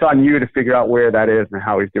 it's on you to figure out where that is and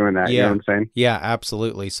how he's doing that. Yeah. You know what I'm saying? Yeah,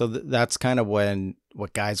 absolutely. So that's kind of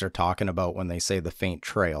what guys are talking about when they say the faint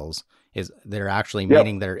trails, is they're actually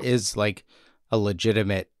meaning there is like a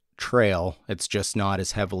legitimate trail. It's just not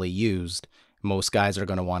as heavily used. Most guys are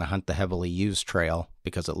going to want to hunt the heavily used trail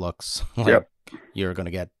because it looks like you're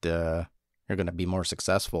going to be more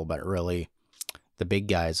successful, but really the big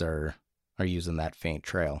guys are using that faint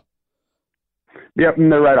trail. Yep,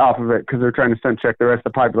 and they're right off of it because they're trying to scent check the rest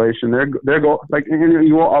of the population. They're a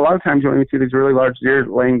lot of times you'll even see these really large deer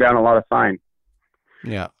laying down a lot of sign.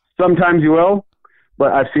 Yeah. Sometimes you will,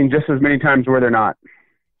 but I've seen just as many times where they're not.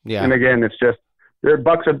 Yeah. And again, it's just their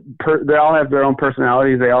bucks they all have their own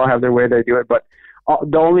personalities. They all have their way they do it. But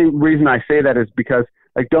the only reason I say that is because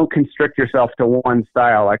don't constrict yourself to one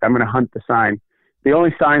style. Like, I'm going to hunt the sign. The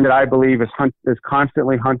only sign that I believe is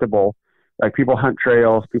constantly huntable. Like, people hunt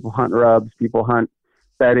trails, people hunt rubs, people hunt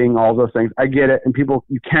bedding, all those things. I get it, and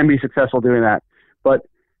you can be successful doing that. But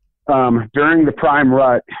during the prime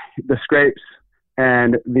rut, the scrapes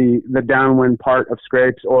and the downwind part of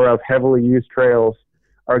scrapes or of heavily used trails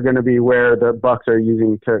are going to be where the bucks are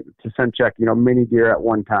using to scent check, many deer at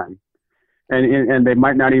one time. And they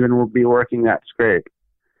might not even be working that scrape.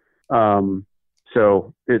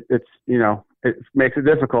 So it makes it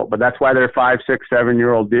difficult, but that's why they're 5, 6,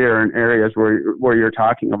 7-year-old deer in areas where you're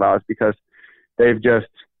talking about, is because they've just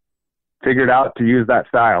figured out to use that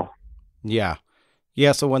style. Yeah.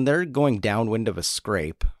 Yeah. So when they're going downwind of a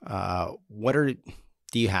scrape, do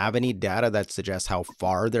you have any data that suggests how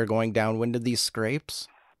far they're going downwind of these scrapes?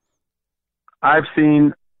 I've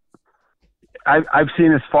seen as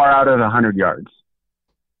far out as 100 yards.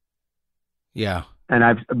 Yeah.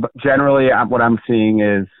 And generally what I'm seeing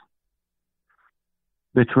is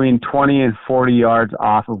between 20 and 40 yards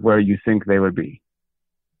off of where you think they would be.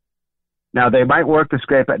 Now, they might work the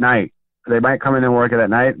scrape at night, They might come in and work it at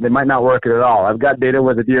night. They might not work it at all. I've got data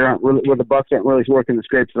where where the bucks aren't really working the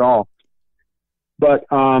scrapes at all. But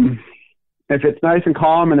if it's nice and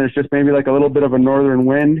calm and there's just maybe like a little bit of a northern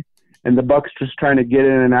wind and the buck's just trying to get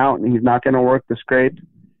in and out and he's not going to work the scrape,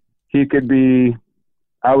 he could be,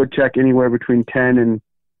 I would check anywhere between 10 and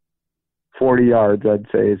 40 yards, I'd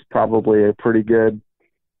say, is probably a pretty good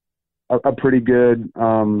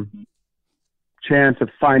chance of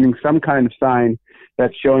finding some kind of sign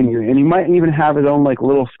that's showing you. And he might even have his own like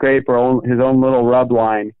little scrape or his own little rub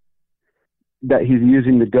line that he's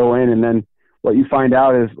using to go in. And then what you find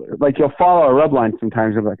out is, like, you'll follow a rub line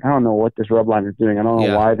sometimes. You're like, I don't know what this rub line is doing. I don't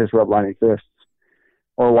know why this rub line exists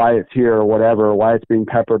or why it's here or whatever, or why it's being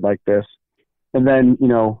peppered like this. And then,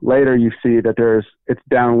 later you see that it's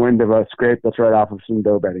downwind of a scrape that's right off of some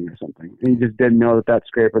doe bedding or something. And you just didn't know that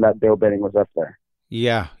scrape or that doe bedding was up there.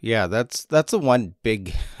 Yeah. That's the one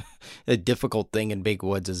big, a difficult thing in big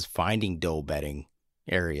woods is finding doe bedding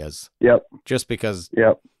areas. Yep. Just because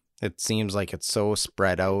it seems like it's so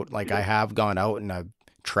spread out. Like, I have gone out and I've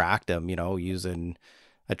tracked them, using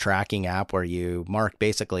a tracking app where you mark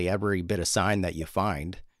basically every bit of sign that you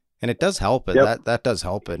find. And it does help. Yep. That does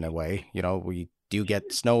help in a way. We do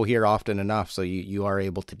get snow here often enough, so you are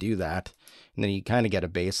able to do that. And then you kind of get a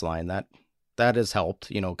baseline. That has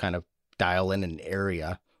helped, kind of dial in an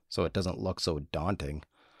area so it doesn't look so daunting.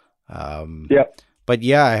 But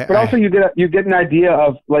yeah. But also you get an idea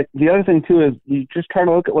of, like, the other thing too is you just try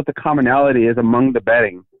to look at what the commonality is among the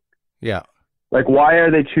bedding. Yeah. Like, why are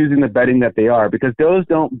they choosing the bedding that they are? Because does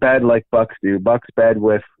don't bed like bucks do. Bucks bed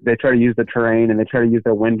they try to use the terrain and they try to use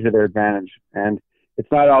their wind to their advantage. And it's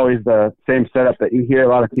not always the same setup that you hear a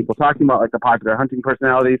lot of people talking about, like the popular hunting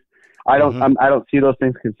personalities. I don't see those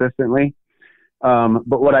things consistently.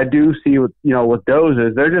 But what I do see with does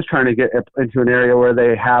is they're just trying to get into an area where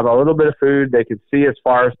they have a little bit of food. They can see as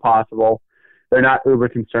far as possible. They're not uber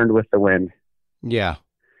concerned with the wind. Yeah.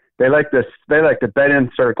 They like to bed in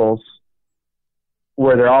circles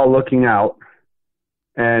where they're all looking out,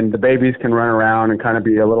 and the babies can run around and kind of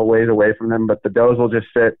be a little ways away from them, but the does will just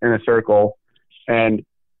sit in a circle, and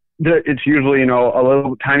it's usually, a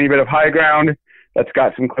little tiny bit of high ground that's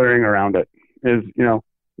got some clearing around it is,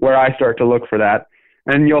 where I start to look for that.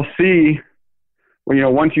 And you'll see,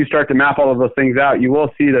 once you start to map all of those things out, you will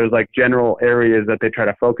see there's like general areas that they try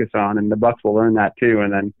to focus on, and the bucks will learn that too.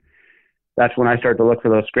 And then that's when I start to look for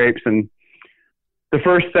those scrapes. And the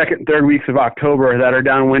first, second, third weeks of October that are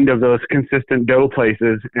downwind of those consistent doe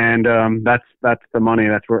places. And that's the money.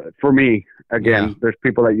 That's where, for me, again, there's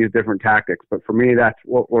people that use different tactics, but for me, that's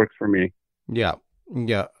what works for me. Yeah. In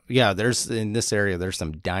this area, there's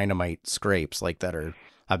some dynamite scrapes like that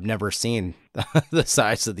I've never seen the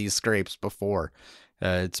size of these scrapes before.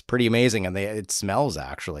 It's pretty amazing. And it smells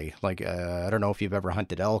actually like, I don't know if you've ever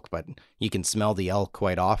hunted elk, but you can smell the elk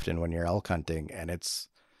quite often when you're elk hunting, and it's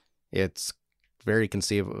very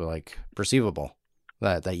perceivable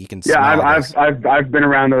that you can smell. Yeah, I've been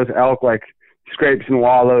around those elk, like scrapes and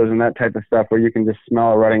wallows and that type of stuff where you can just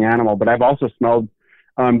smell a rutting animal. But I've also smelled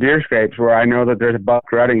deer scrapes where I know that there's a buck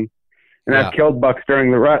rutting, and I've killed bucks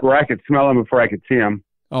during the rut where I could smell them before I could see them.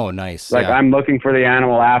 Oh, nice. Like, I'm looking for the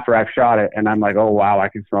animal after I've shot it, and I'm like, oh wow, I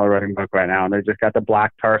can smell a rutting buck right now. And they just got the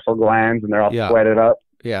black tarsal glands, and they're all sweated up.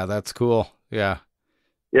 Yeah, that's cool. Yeah.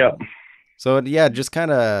 Yeah. So just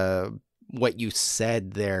kind of what you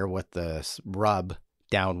said there with the rub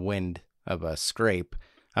downwind of a scrape.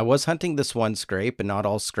 I was hunting this one scrape, and not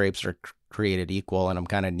all scrapes are created equal, and I'm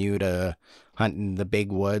kind of new to hunting the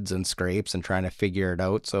big woods and scrapes and trying to figure it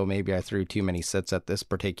out, so maybe I threw too many sits at this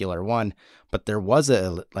particular one. But there was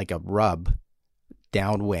a rub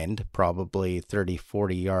downwind, probably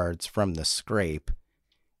 30-40 yards from the scrape,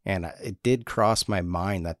 and it did cross my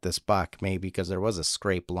mind that this buck, maybe because there was a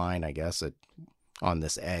scrape line, I guess, on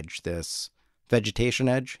this edge, this vegetation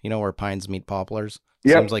edge, where pines meet poplars.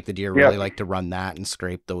 Seems like the deer really like to run that and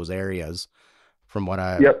scrape those areas from what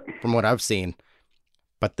I've seen.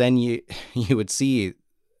 But then you would see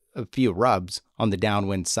a few rubs on the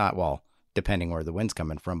downwind side, well, depending where the wind's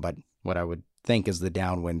coming from, but what I would think is the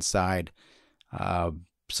downwind side.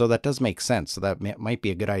 So that does make sense. So that might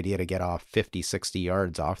be a good idea to get off 50, 60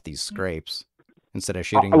 yards off these scrapes instead of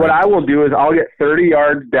shooting. What I will do is I'll get 30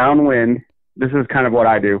 yards downwind. This is kind of what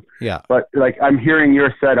I do. Yeah. But like, I'm hearing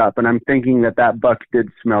your setup and I'm thinking that buck did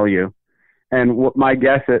smell you. And what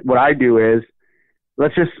I do is,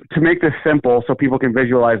 let's just, to make this simple so people can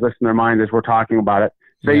visualize this in their mind as we're talking about it.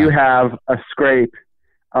 Say you have a scrape,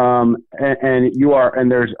 and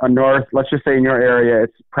there's a north, let's just say in your area,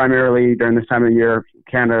 it's primarily during this time of year,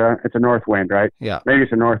 Canada, it's a north wind, right? Yeah. Maybe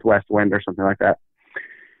it's a northwest wind or something like that.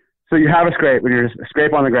 So you have a scrape, when you're a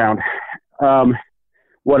scrape on the ground.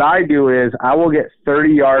 What I do is I will get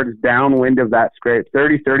 30 yards downwind of that scrape,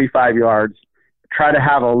 30, 35 yards, try to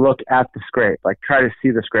have a look at the scrape, like try to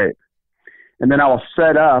see the scrape. And then I will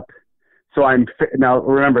set up. So now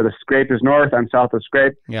remember, the scrape is north, I'm south of the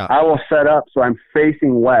scrape. Yeah. I will set up so I'm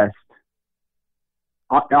facing west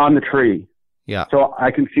on the tree. Yeah. So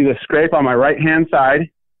I can see the scrape on my right-hand side.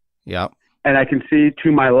 Yeah. And I can see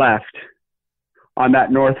to my left on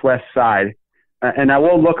that northwest side. And I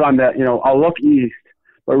will look on the, I'll look east,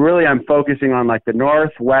 but really I'm focusing on like the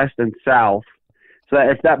north, west, and south. So that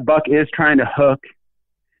if that buck is trying to hook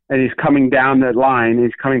and he's coming down the line,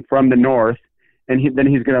 he's coming from the north, and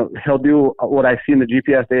he'll do what I see in the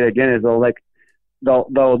GPS data again is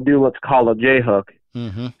they'll do what's called a J hook.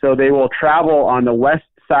 Mm-hmm. So they will travel on the west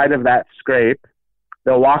side of that scrape.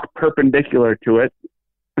 They'll walk perpendicular to it,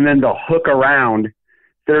 and then they'll hook around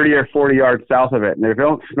 30 or 40 yards south of it. And if they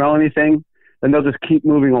don't smell anything, then they'll just keep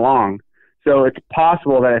moving along. So it's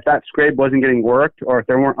possible that if that scrape wasn't getting worked, or if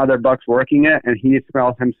there weren't other bucks working it, and he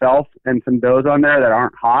smells himself and some does on there that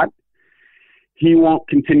aren't hot, he won't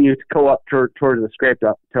continue to go up towards the scrape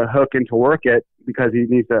to hook and to work it because he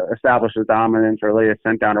needs to establish his dominance or lay a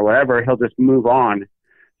scent down or whatever. He'll just move on.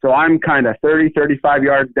 So I'm kind of 30, 35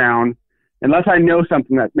 yards down. Unless I know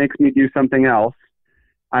something that makes me do something else,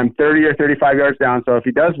 I'm 30 or 35 yards down. So if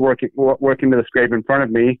he does work into the scrape in front of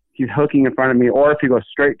me, he's hooking in front of me. Or if he goes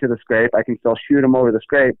straight to the scrape, I can still shoot him over the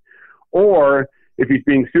scrape. Or if he's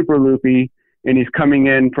being super loopy and he's coming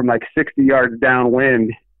in from like 60 yards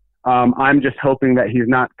downwind, I'm just hoping that he's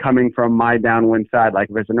not coming from my downwind side. Like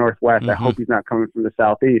if it's the northwest, I hope he's not coming from the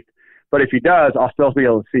southeast. But if he does, I'll still be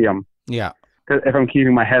able to see him. Yeah. Because if I'm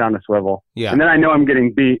keeping my head on a swivel. Yeah. And then I know I'm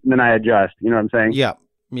getting beat, and then I adjust. You know what I'm saying? Yeah.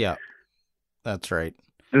 Yeah. That's right.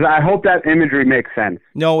 I hope that imagery makes sense.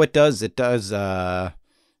 No, it does. It does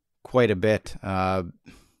quite a bit.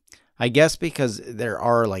 I guess because there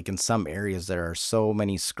are, like, in some areas there are so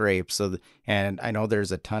many scrapes. And I know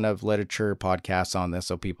there's a ton of literature podcasts on this,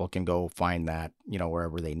 so people can go find that,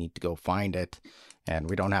 wherever they need to go find it. And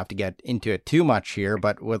we don't have to get into it too much here,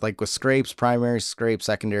 but with scrapes, primary scrapes,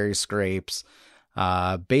 secondary scrapes,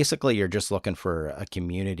 basically you're just looking for a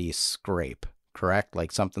community scrape, correct?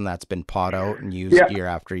 Like something that's been pawed out and used year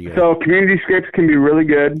after year. So community scrapes can be really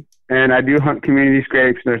good. And I do hunt community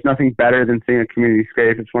scrapes. There's nothing better than seeing a community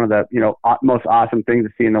scrape. It's one of the, most awesome things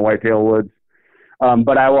to see in the whitetail woods.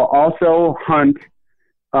 But I will also hunt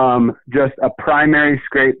just a primary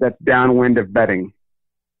scrape that's downwind of bedding,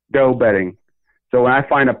 doe bedding. So when I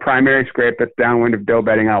find a primary scrape that's downwind of doe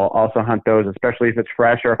bedding, I will also hunt those, especially if it's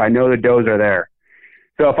fresh or if I know the does are there.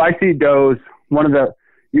 So if I see does,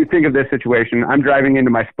 you think of this situation, I'm driving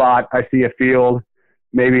into my spot, I see a field,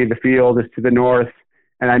 maybe the field is to the north,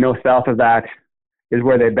 and I know south of that is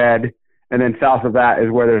where they bed, and then south of that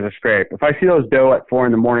is where there's a scrape. If I see those doe at 4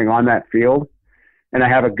 a.m. on that field, and I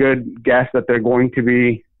have a good guess that they're going to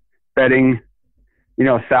be bedding,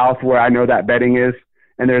 south where I know that bedding is,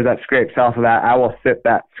 and there's that scrape south of that, I will sit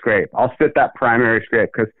that scrape. I'll sit that primary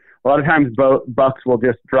scrape, because a lot of times bucks will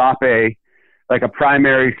just drop a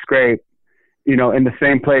primary scrape, in the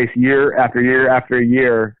same place year after year after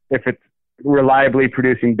year if it's reliably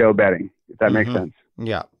producing doe bedding, if that makes sense.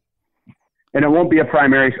 Yeah. And it won't be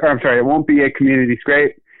it won't be a community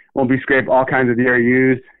scrape. It won't be scrape all kinds of deer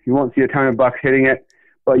used. You won't see a ton of bucks hitting it,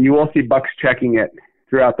 but you will see bucks checking it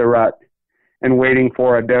throughout the rut and waiting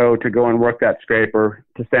for a doe to go and work that scrape or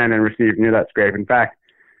to stand and receive near that scrape. In fact,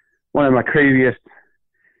 one of my craziest,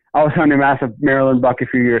 I was hunting a massive Maryland buck a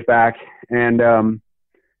few years back, and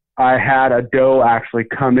I had a doe actually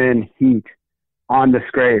come in heat on the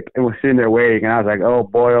scrape and was sitting there waiting. And I was like, oh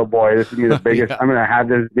boy, this is going to be the biggest. I'm going to have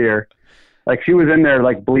this deer. Like she was in there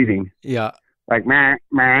like bleeding. Yeah. Like, meh,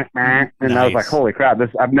 meh, meh. And Nice. I was like, holy crap,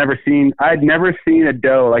 I'd never seen a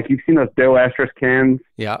doe. Like you've seen those doe estrus cans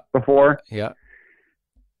before. Yeah.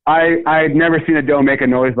 I'd never seen a doe make a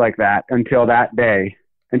noise like that until that day.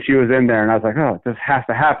 And she was in there and I was like, oh, this has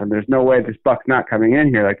to happen. There's no way this buck's not coming in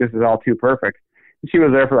here. Like this is all too perfect. And she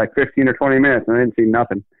was there for like 15 or 20 minutes and I didn't see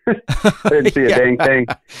nothing. I didn't see a dang thing,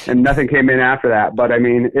 and nothing came in after that. But I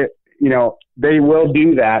mean, they will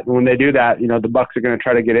do that. And when they do that, the bucks are going to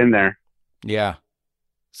try to get in there. Yeah.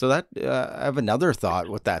 So that I have another thought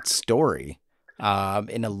with that story.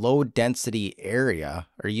 In a low density area,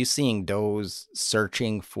 are you seeing does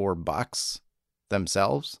searching for bucks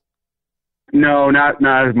themselves? No, not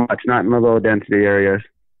as much. Not in the low density areas.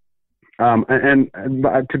 And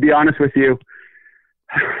to be honest with you,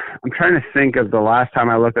 I'm trying to think of the last time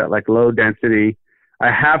I looked at like low density.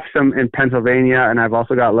 I have some in Pennsylvania, and I've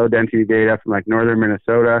also got low density data from like northern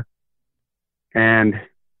Minnesota. And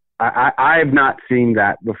I've not seen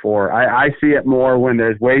that before. I see it more when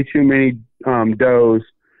there's way too many does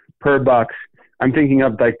per bucks. I'm thinking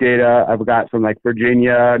of like data I've got from like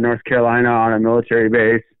Virginia, North Carolina on a military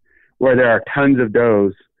base where there are tons of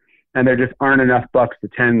does and there just aren't enough bucks to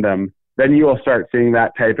tend them. Then you will start seeing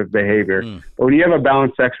that type of behavior. But when you have a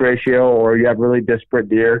balanced sex ratio or you have really disparate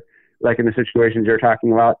deer, like in the situations you're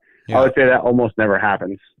talking about, I would say that almost never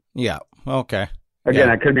happens. Yeah. Okay. Again,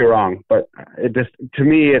 I could be wrong, but it just, to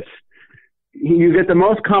me, it's, you get the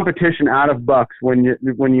most competition out of bucks when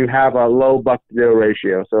you have a low buck to doe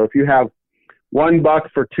ratio. So if you have one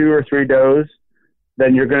buck for 2 or 3 does,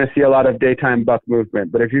 then you're going to see a lot of daytime buck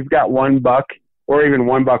movement. But if you've got one buck or even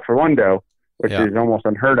one buck for one doe, which is almost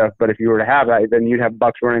unheard of, but if you were to have that, then you'd have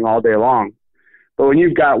bucks running all day long. But when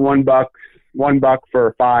you've got one buck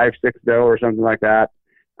for 5, 6 doe or something like that,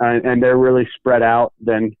 and they're really spread out,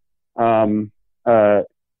 then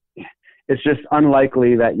it's just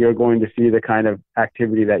unlikely that you're going to see the kind of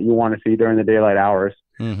activity that you want to see during the daylight hours.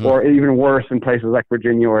 Or even worse in places like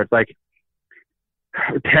Virginia where it's like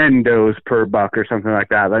 10 does per buck or something like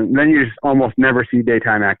that. Then you just almost never see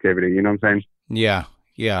daytime activity. You know what I'm saying? Yeah.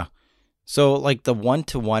 Yeah. So like the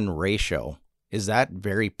 1-to-1 ratio, is that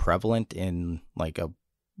very prevalent in like a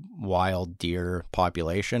wild deer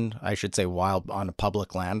population? I should say wild on a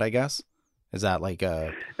public land, I guess. Is that like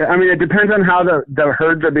a... I mean, it depends on how the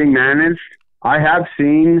herds are being managed. I have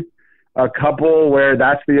seen a couple where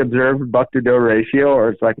that's the observed buck to doe ratio, or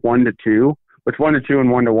it's like 1-to-2, which 1-to-2 and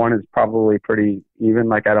 1-to-1 is probably pretty even.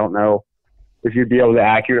 Like, I don't know if you'd be able to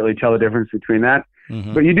accurately tell the difference between that.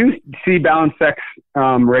 But you do see balanced sex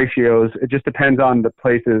ratios. It just depends on the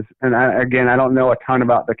places. And again, I don't know a ton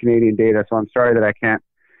about the Canadian data, so I'm sorry that I can't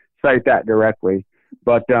cite that directly.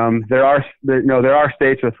 But there are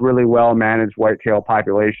states with really well managed whitetail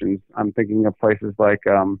populations. I'm thinking of places like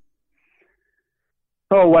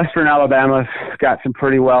Western Alabama's got some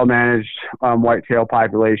pretty well managed whitetail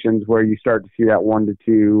populations where you start to see that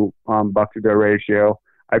 1-to-2 buck to doe ratio.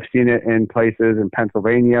 I've seen it in places in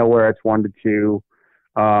Pennsylvania where it's 1-to-2.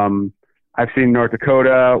 I've seen North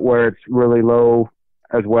Dakota where it's really low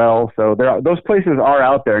as well. So those places are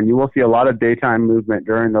out there, and you will see a lot of daytime movement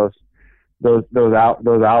during those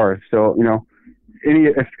hours. So, you know,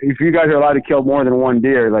 if you guys are allowed to kill more than one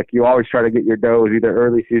deer, like, you always try to get your does either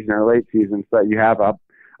early season or late season so that you have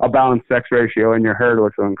a balanced sex ratio in your herd,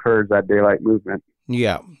 which will encourage that daylight movement.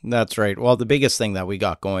 Yeah, that's right. Well, the biggest thing that we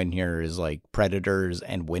got going here is like predators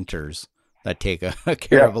and winters that take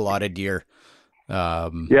care of a lot of deer. I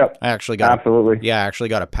actually got I actually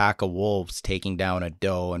got a pack of wolves taking down a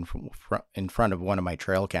doe in front of one of my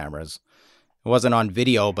trail cameras. It wasn't on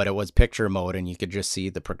video, but it was picture mode, and you could just see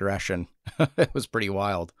the progression. It was pretty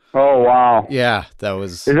wild. Oh, wow. Yeah, that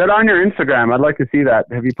was... Is that on your Instagram? I'd like to see that.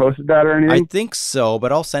 Have you posted that or anything? I think so,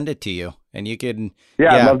 but I'll send it to you, and you can...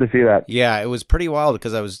 Yeah, I'd love to see that. Yeah, it was pretty wild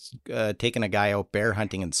because I was taking a guy out bear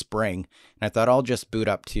hunting in spring, and I thought I'll just boot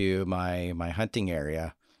up to my hunting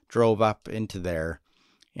area, drove up into there,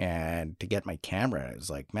 and to get my camera, I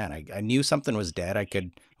was like, man, I knew something was dead.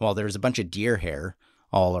 There was a bunch of deer hair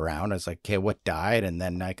all around. I was like, okay, what died? And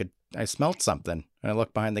then I smelled something, and I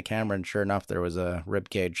looked behind the camera, and sure enough, there was a rib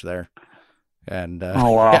cage there. And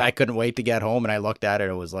oh, wow. I couldn't wait to get home, and I looked at it.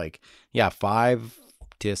 It was like, 5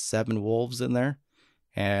 to 7 wolves in there.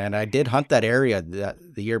 And I did hunt that area the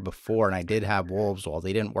year before, and I did have wolves. Well,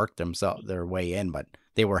 they didn't work their way in, but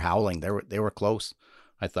they were howling. They were close.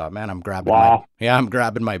 I thought, man, I'm grabbing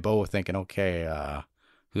my bow, thinking, okay,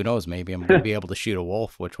 who knows? Maybe I'm going to be able to shoot a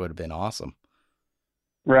wolf, which would have been awesome.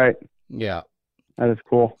 Right. Yeah. That is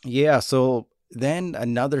cool. Yeah. So then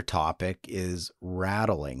another topic is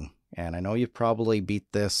rattling. And I know you've probably beat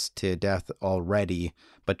this to death already,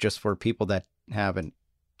 but just for people that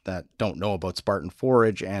don't know about Spartan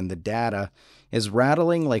forage and the data, is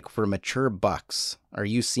rattling like for mature bucks? Are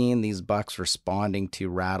you seeing these bucks responding to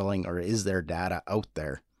rattling, or is there data out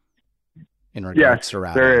there in regards to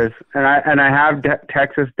rattling? There is. And I have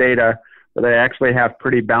Texas data where they actually have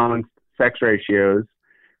pretty balanced sex ratios.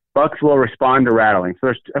 Bucks will respond to rattling. So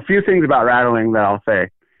there's a few things about rattling that I'll say.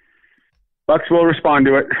 Bucks will respond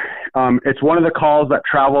to it. It's one of the calls that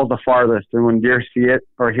travel the farthest. And when deer see it,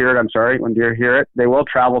 or hear it, when deer hear it, they will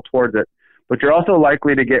travel towards it. But you're also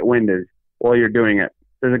likely to get winded while you're doing it.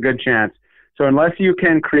 There's a good chance. So unless you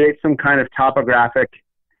can create some kind of topographic,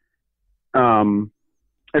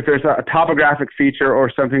 if there's a topographic feature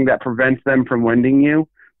or something that prevents them from winding you,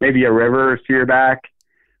 maybe a river to your back,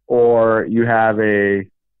 or you have a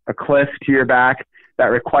cliff to your back that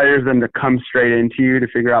requires them to come straight into you to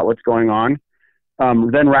figure out what's going on,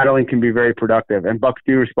 then rattling can be very productive. And bucks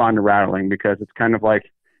do respond to rattling because it's kind of like,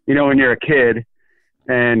 when you're a kid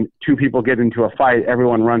and two people get into a fight,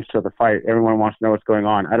 everyone runs to the fight. Everyone wants to know what's going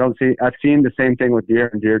on. I've seen the same thing with deer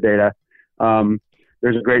and deer data.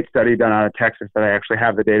 There's a great study done out of Texas that I actually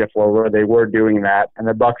have the data for where they were doing that, and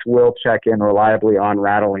the bucks will check in reliably on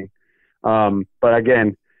rattling. But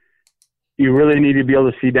again, you really need to be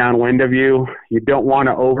able to see downwind of you. You don't want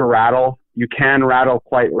to over rattle. You can rattle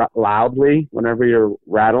quite loudly whenever you're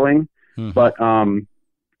rattling, but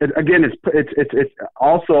it's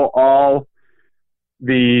also all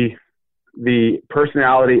the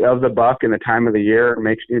personality of the buck and the time of the year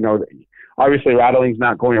makes, obviously rattling's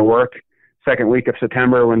not going to work second week of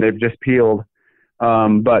September when they've just peeled.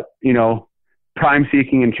 But prime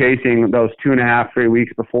seeking and chasing those 2.5, 3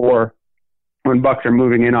 weeks before, when bucks are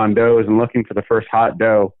moving in on does and looking for the first hot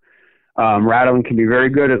doe, rattling can be very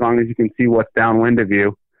good as long as you can see what's downwind of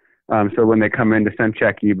you. So when they come in to scent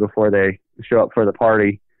check you before they show up for the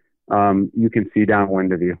party, you can see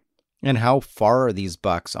downwind of you. And how far are these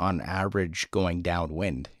bucks on average going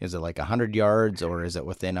downwind? Is it like 100 yards or is it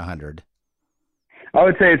within 100? I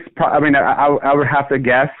would say I would have to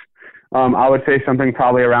guess. I would say something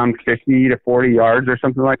probably around 50 to 40 yards or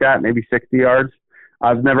something like that, maybe 60 yards.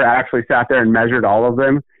 I've never actually sat there and measured all of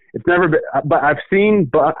them. It's never been, but I've seen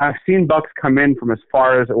bucks come in from as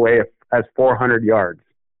far away as 400 yards.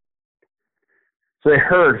 So they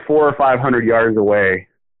heard 400 or 500 yards away,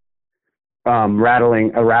 a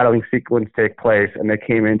rattling sequence take place, and they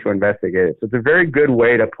came in to investigate it. So it's a very good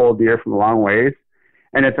way to pull deer from a long ways,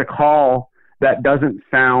 and it's a call that doesn't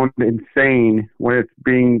sound insane when it's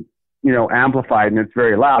being, amplified and it's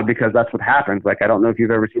very loud, because that's what happens. Like, I don't know if you've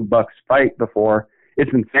ever seen bucks fight before.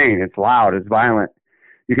 It's insane. It's loud. It's violent.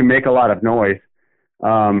 You can make a lot of noise.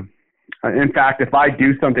 In fact, if I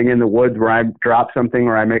do something in the woods where I drop something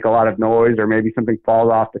or I make a lot of noise or maybe something falls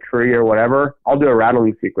off the tree or whatever, I'll do a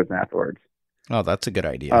rattling sequence afterwards. Oh, that's a good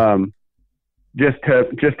idea. Just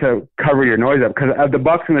to cover your noise up, because the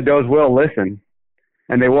bucks and the does will listen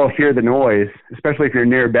and they will hear the noise, especially if you're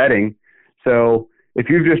near bedding. So if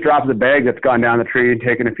you've just dropped the bag that's gone down the tree and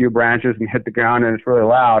taken a few branches and hit the ground and it's really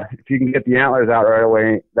loud, if you can get the antlers out right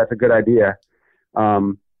away, that's a good idea.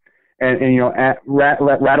 Rattling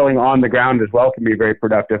on the ground as well can be very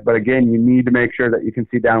productive. But again, you need to make sure that you can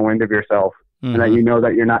see downwind of yourself and that you know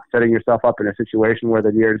that you're not setting yourself up in a situation where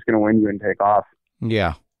the deer is going to wind you and take off.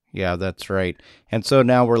 Yeah, that's right. And so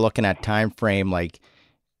now we're looking at time frame. Like,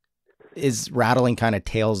 is rattling kind of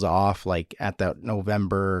tails off like at the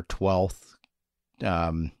November 12th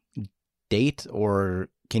date, or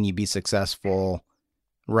can you be successful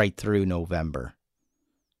right through November?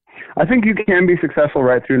 I think you can be successful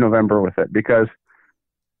right through November with it, because,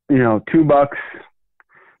 two bucks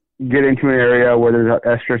get into an area where there's an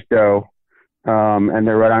estrus doe, and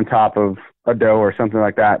they're right on top of a doe or something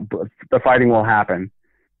like that. The fighting will happen.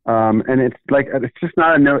 And it's just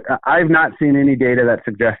not I've not seen any data that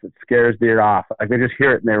suggests it scares deer off. Like, they just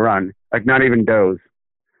hear it and they run, like not even does.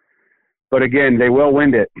 But again, they will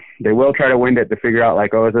wind it. They will try to wind it to figure out,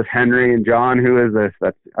 like, oh, is this Henry and John? Who is this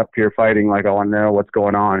that's up here fighting? Like, I want to know what's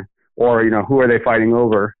going on. Or, who are they fighting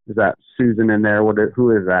over? Is that Susan in there?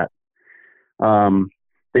 Who is that?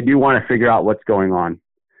 They do want to figure out what's going on.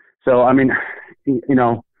 So, I mean,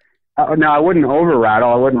 now I wouldn't over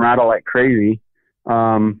rattle. I wouldn't rattle like crazy.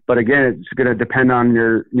 But again, it's going to depend on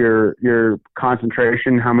your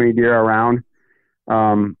concentration, how many deer are around,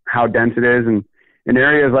 how dense it is. And in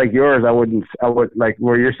areas like yours, I would like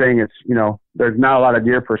where you're saying it's, there's not a lot of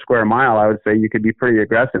deer per square mile. I would say you could be pretty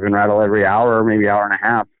aggressive and rattle every hour or maybe hour and a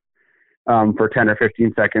half, for 10 or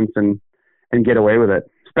 15 seconds and get away with it.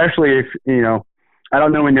 Especially if, I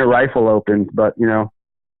don't know when your rifle opens, but,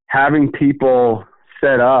 having people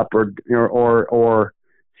set up or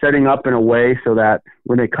setting up in a way so that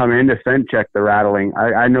when they come in to scent check the rattling,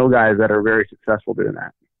 I know guys that are very successful doing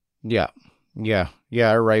that. Yeah.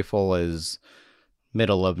 Our rifle is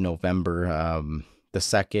middle of November, the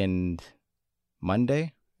second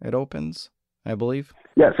Monday it opens, I believe.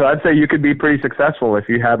 Yeah. So I'd say you could be pretty successful if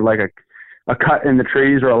you had like a cut in the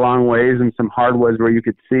trees or a long ways and some hardwoods where you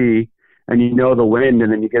could see, and the wind,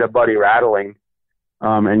 and then you get a buddy rattling,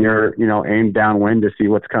 and you're, aimed downwind to see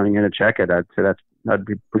what's coming in to check it. I'd say that'd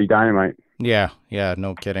be pretty dynamite. Yeah,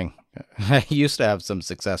 no kidding. I used to have some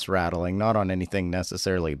success rattling, not on anything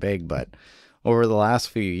necessarily big, but over the last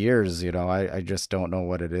few years, I just don't know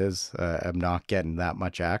what it is. I'm not getting that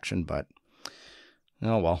much action, but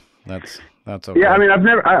oh well, that's okay. Yeah, I mean,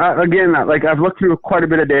 I've looked through quite a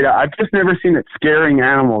bit of data. I've just never seen it scaring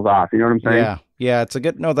animals off. You know what I'm saying? Yeah, that's a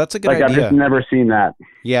good Like I've just idea. never seen that.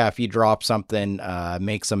 Yeah, if you drop something,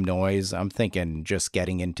 make some noise. I'm thinking just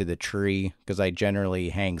getting into the tree because I generally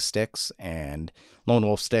hang sticks and lone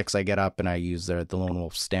wolf sticks. I get up and I use the lone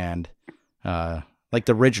wolf stand, uh, like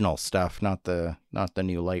the original stuff, not the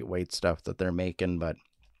new lightweight stuff that they're making. But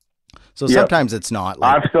so Yep. sometimes it's not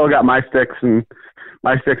like, I've still got my sticks and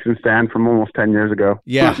stand from almost 10 years ago,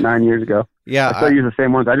 yeah, 9 years ago. I yeah, still use the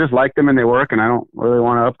same ones. I just like them and they work, and I don't really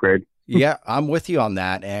want to upgrade. yeah, I'm with you on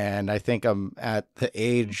that. And I think I'm at the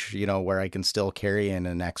age, where I can still carry in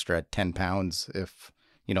an extra 10 pounds if,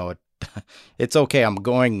 it, it's okay. I'm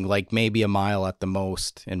going like maybe a mile at the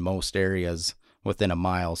most in most areas within a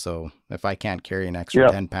mile. So if I can't carry an extra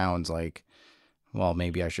Yep. 10 pounds, like, well,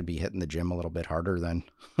 maybe I should be hitting the gym a little bit harder then.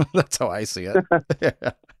 That's how I see it.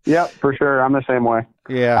 Yep, for sure. I'm the same way.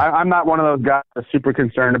 Yeah. I'm not one of those guys that's super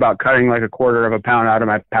concerned about cutting like a quarter of a pound out of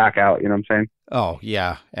my pack out. You know what I'm saying? Oh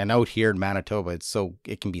yeah, and out here in Manitoba,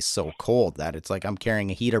 it can be so cold that it's like I'm carrying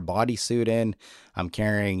a heater bodysuit in. I'm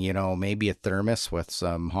carrying, maybe a thermos with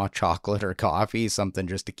some hot chocolate or coffee, something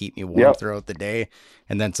just to keep me warm Yep. throughout the day,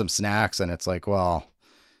 and then some snacks. And it's like, well,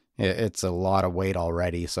 it's a lot of weight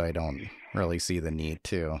already, so I don't really see the need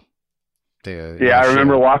Yeah, I share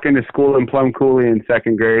remember it. walking to school in Plum Coulee in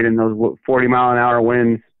second grade, and those 40-mile-an-hour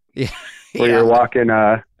winds Yeah, where yeah. you're walking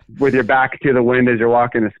with your back to the wind as you're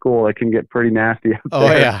walking to school. It can get pretty nasty out Oh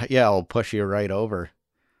there. yeah, yeah. I'll push you right over.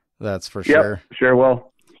 That's for Yep, sure. sure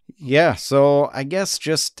will. Yeah, so I guess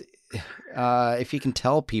just if you can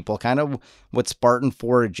tell people kind of what Spartan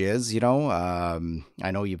Forage is, I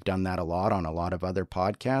know you've done that a lot on a lot of other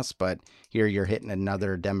podcasts, but here you're hitting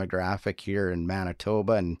another demographic here in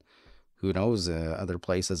Manitoba and who knows, other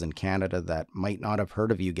places in Canada that might not have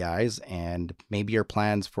heard of you guys, and maybe your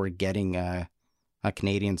plans for getting a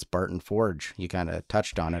Canadian Spartan Forge. You kind of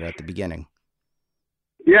touched on it at the beginning.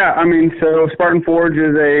 Yeah, I mean, so Spartan Forge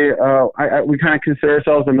is we kind of consider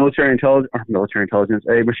ourselves a military intelligence,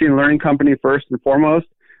 a machine learning company first and foremost.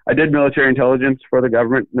 I did military intelligence for the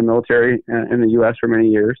government, the military in the U.S. for many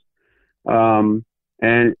years.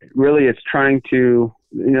 And really it's trying to,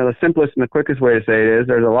 the simplest and the quickest way to say it is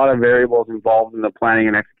there's a lot of variables involved in the planning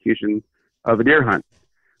and execution of a deer hunt,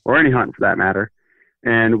 or any hunt for that matter.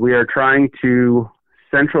 And we are trying to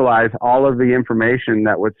centralize all of the information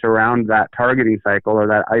that would surround that targeting cycle or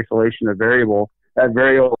that isolation of that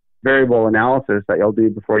variable analysis that you'll do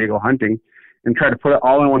before you go hunting, and try to put it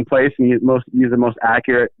all in one place and use the most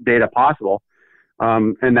accurate data possible.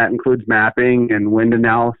 And that includes mapping and wind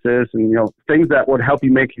analysis and, things that would help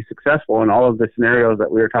you make you successful in all of the scenarios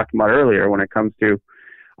that we were talking about earlier when it comes to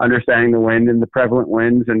understanding the wind and the prevalent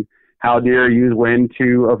winds and how deer use wind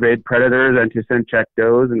to evade predators and to scent check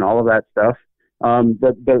does and all of that stuff. All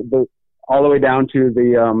the way down to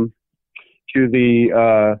the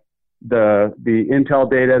intel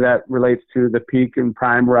data that relates to the peak and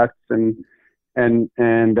prime ruts and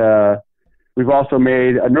we've also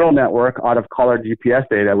made a neural network out of collared GPS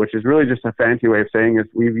data, which is really just a fancy way of saying is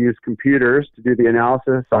we've used computers to do the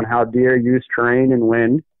analysis on how deer use terrain and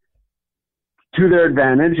wind to their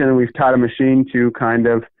advantage, and we've taught a machine to kind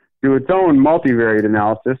of do its own multivariate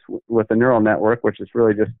analysis with a neural network, which is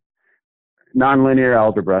really just nonlinear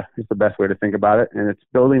algebra is the best way to think about it. And it's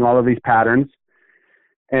building all of these patterns.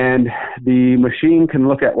 And the machine can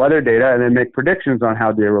look at weather data and then make predictions on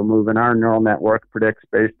how deer will move. And our neural network predicts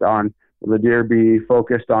based on, will the deer be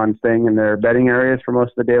focused on staying in their bedding areas for most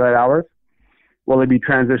of the daylight hours? Will they be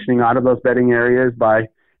transitioning out of those bedding areas by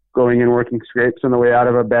going and working scrapes on the way out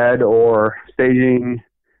of a bed or staging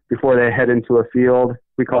before they head into a field?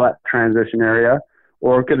 We call that transition area.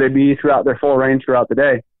 Or could they be throughout their full range throughout the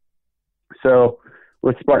day? So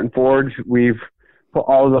with Spartan Forge, we've put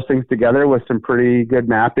all of those things together with some pretty good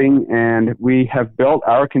mapping, and we have built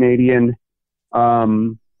our Canadian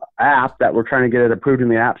app that we're trying to get it approved in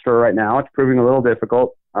the App Store right now. It's proving a little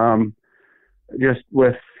difficult. Just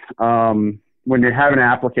with when you have an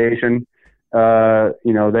application,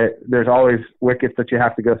 there's always wickets that you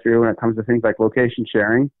have to go through when it comes to things like location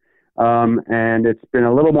sharing. And it's been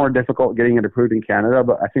a little more difficult getting it approved in Canada,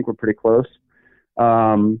 but I think we're pretty close.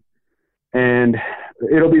 And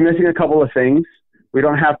it'll be missing a couple of things. We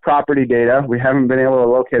don't have property data. We haven't been able to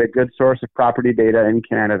locate a good source of property data in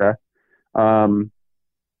Canada in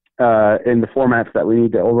the formats that we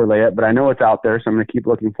need to overlay it. But I know it's out there, so I'm going to keep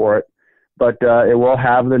looking for it. But it will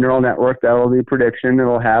have the neural network that will do prediction. It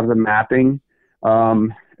will have the mapping.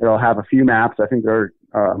 It'll have a few maps. I think they're,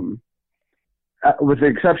 with the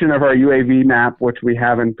exception of our UAV map, which we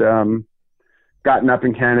haven't gotten up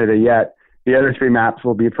in Canada yet. The other three maps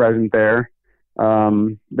will be present there.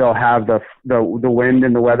 They'll have the wind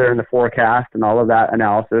and the weather and the forecast and all of that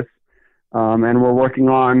analysis. And we're working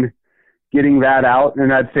on getting that out.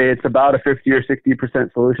 And I'd say it's about a 50 or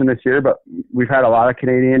 60% solution this year, but we've had a lot of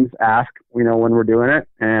Canadians ask, when we're doing it.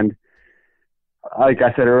 And like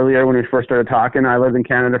I said earlier, when we first started talking, I lived in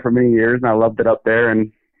Canada for many years and I loved it up there.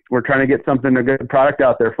 And we're trying to get a good product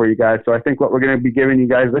out there for you guys. So I think what we're going to be giving you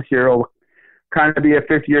guys this year will kind of be a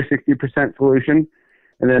 50 or 60% solution.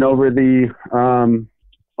 And then over the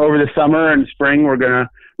summer and spring, we're going to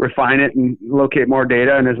refine it and locate more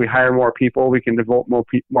data. And as we hire more people, we can devote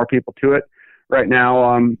more people to it. Right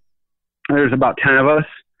now, there's about 10 of us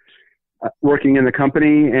working in the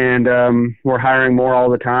company, and we're hiring more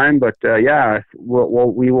all the time. But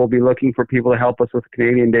we will be looking for people to help us with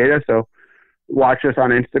Canadian data. So watch us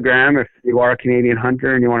on Instagram. If you are a Canadian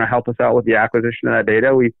hunter and you want to help us out with the acquisition of that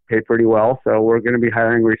data, we pay pretty well. So we're going to be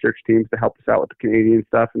hiring research teams to help us out with the Canadian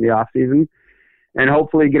stuff in the off season, and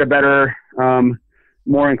hopefully get a better,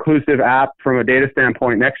 more inclusive app from a data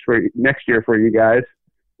standpoint next year for you guys.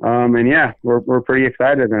 We're pretty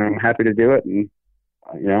excited, and I'm happy to do it. And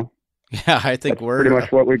yeah, I think we're pretty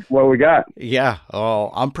much what we got. Yeah.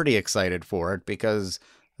 Oh, I'm pretty excited for it because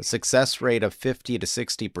the success rate of 50 to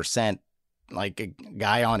 60%, like a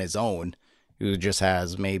guy on his own who just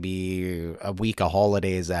has maybe a week of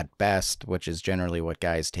holidays at best, which is generally what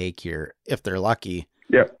guys take here if they're lucky.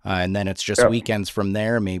 Yep. And then it's just weekends from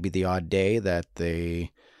there, maybe the odd day that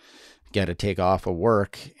they get to take off of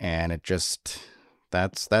work. And it just,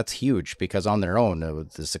 that's huge because on their own,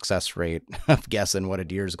 the success rate of guessing what a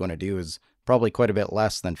deer is going to do is probably quite a bit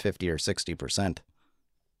less than 50 or 60%.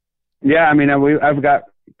 Yeah. I mean, I've got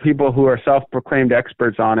people who are self-proclaimed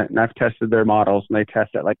experts on it, and I've tested their models, and they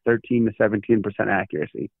test at like 13 to 17%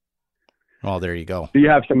 accuracy. Well, there you go. So you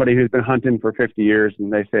have somebody who's been hunting for 50 years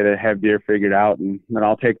and they say they have deer figured out, and then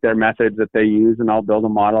I'll take their methods that they use and I'll build a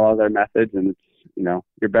model of their methods, and it's,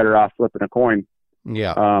 you're better off flipping a coin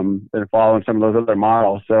than following some of those other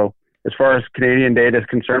models. So as far as Canadian data is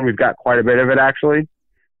concerned, we've got quite a bit of it actually.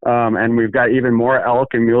 And we've got even more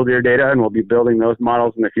elk and mule deer data, and we'll be building those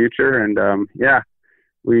models in the future. And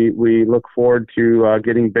we look forward to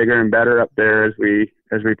getting bigger and better up there as we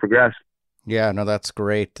progress. Yeah, no, that's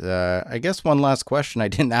great. I guess one last question I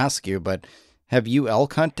didn't ask you, but have you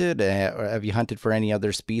elk hunted? Or have you hunted for any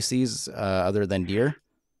other species other than deer?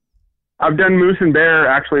 I've done moose and bear,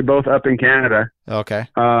 actually, both up in Canada. Okay.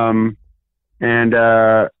 And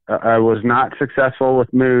I was not successful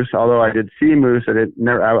with moose, although I did see moose.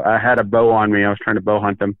 I had a bow on me. I was trying to bow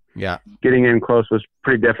hunt them. Yeah. Getting in close was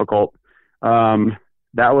pretty difficult. That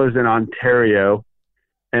was in Ontario.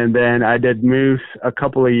 And then I did moose a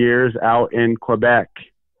couple of years out in Quebec.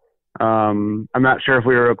 I'm not sure if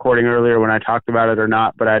we were recording earlier when I talked about it or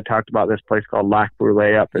not, but I had talked about this place called Lac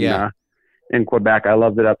Brûlé up in Quebec. I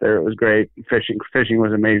loved it up there. It was great. Fishing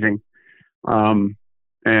was amazing. So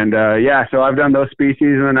I've done those species,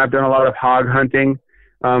 and then I've done a lot of hog hunting.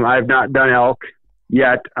 I've not done elk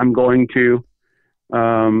yet. I'm going to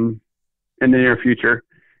in the near future.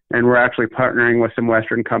 And we're actually partnering with some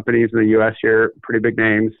Western companies in the U.S. here, pretty big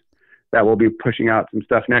names, that will be pushing out some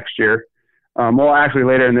stuff next year. Actually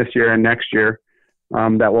later in this year and next year,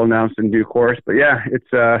 that we'll announce in due course. But yeah,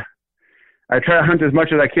 I try to hunt as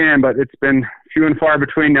much as I can, but it's been few and far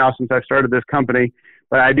between now since I started this company.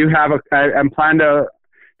 But I do have I'm planning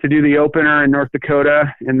to do the opener in North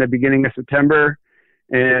Dakota in the beginning of September.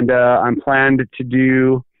 And I'm planned to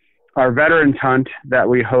do our veterans hunt that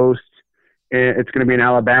we host. It's going to be in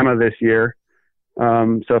Alabama this year.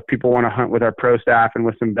 So if people want to hunt with our pro staff and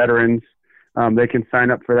with some veterans, they can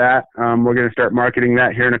sign up for that. We're going to start marketing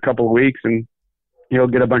that here in a couple of weeks, and you'll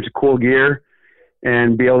get a bunch of cool gear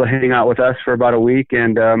and be able to hang out with us for about a week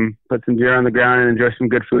and put some deer on the ground and enjoy some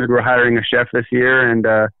good food. We're hiring a chef this year, and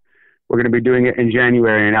we're going to be doing it in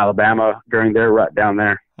January in Alabama during their rut down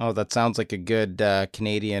there. Oh, that sounds like a good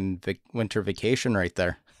Canadian winter vacation right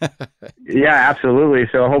there. Yeah, absolutely.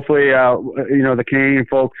 So hopefully, the Canadian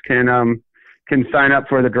folks can sign up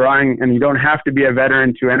for the drawing, and you don't have to be a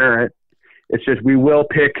veteran to enter it. It's just, we will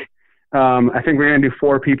pick, I think we're going to do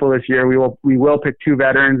 4 people this year. We will pick 2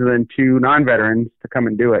 veterans and then 2 non-veterans to come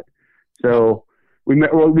and do it. So we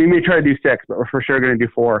may try to do 6, but we're for sure going to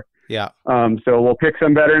do 4. Yeah. So we'll pick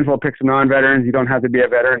some veterans, we'll pick some non-veterans. You don't have to be a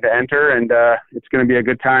veteran to enter, and it's going to be a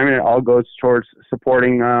good time, and it all goes towards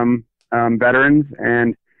supporting veterans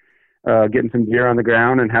and getting some deer on the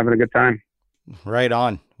ground and having a good time. Right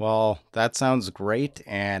on. Well, that sounds great,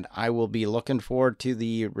 and I will be looking forward to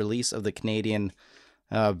the release of the Canadian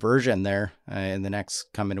version there in the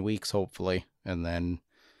next coming weeks, hopefully. And then,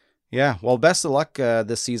 best of luck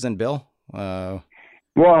this season, Bill.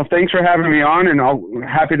 Well, thanks for having me on, and I'm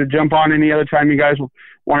happy to jump on any other time you guys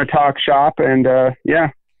want to talk shop. And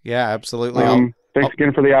Yeah, absolutely. Thanks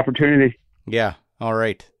again for the opportunity. Yeah. All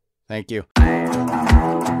right. Thank you.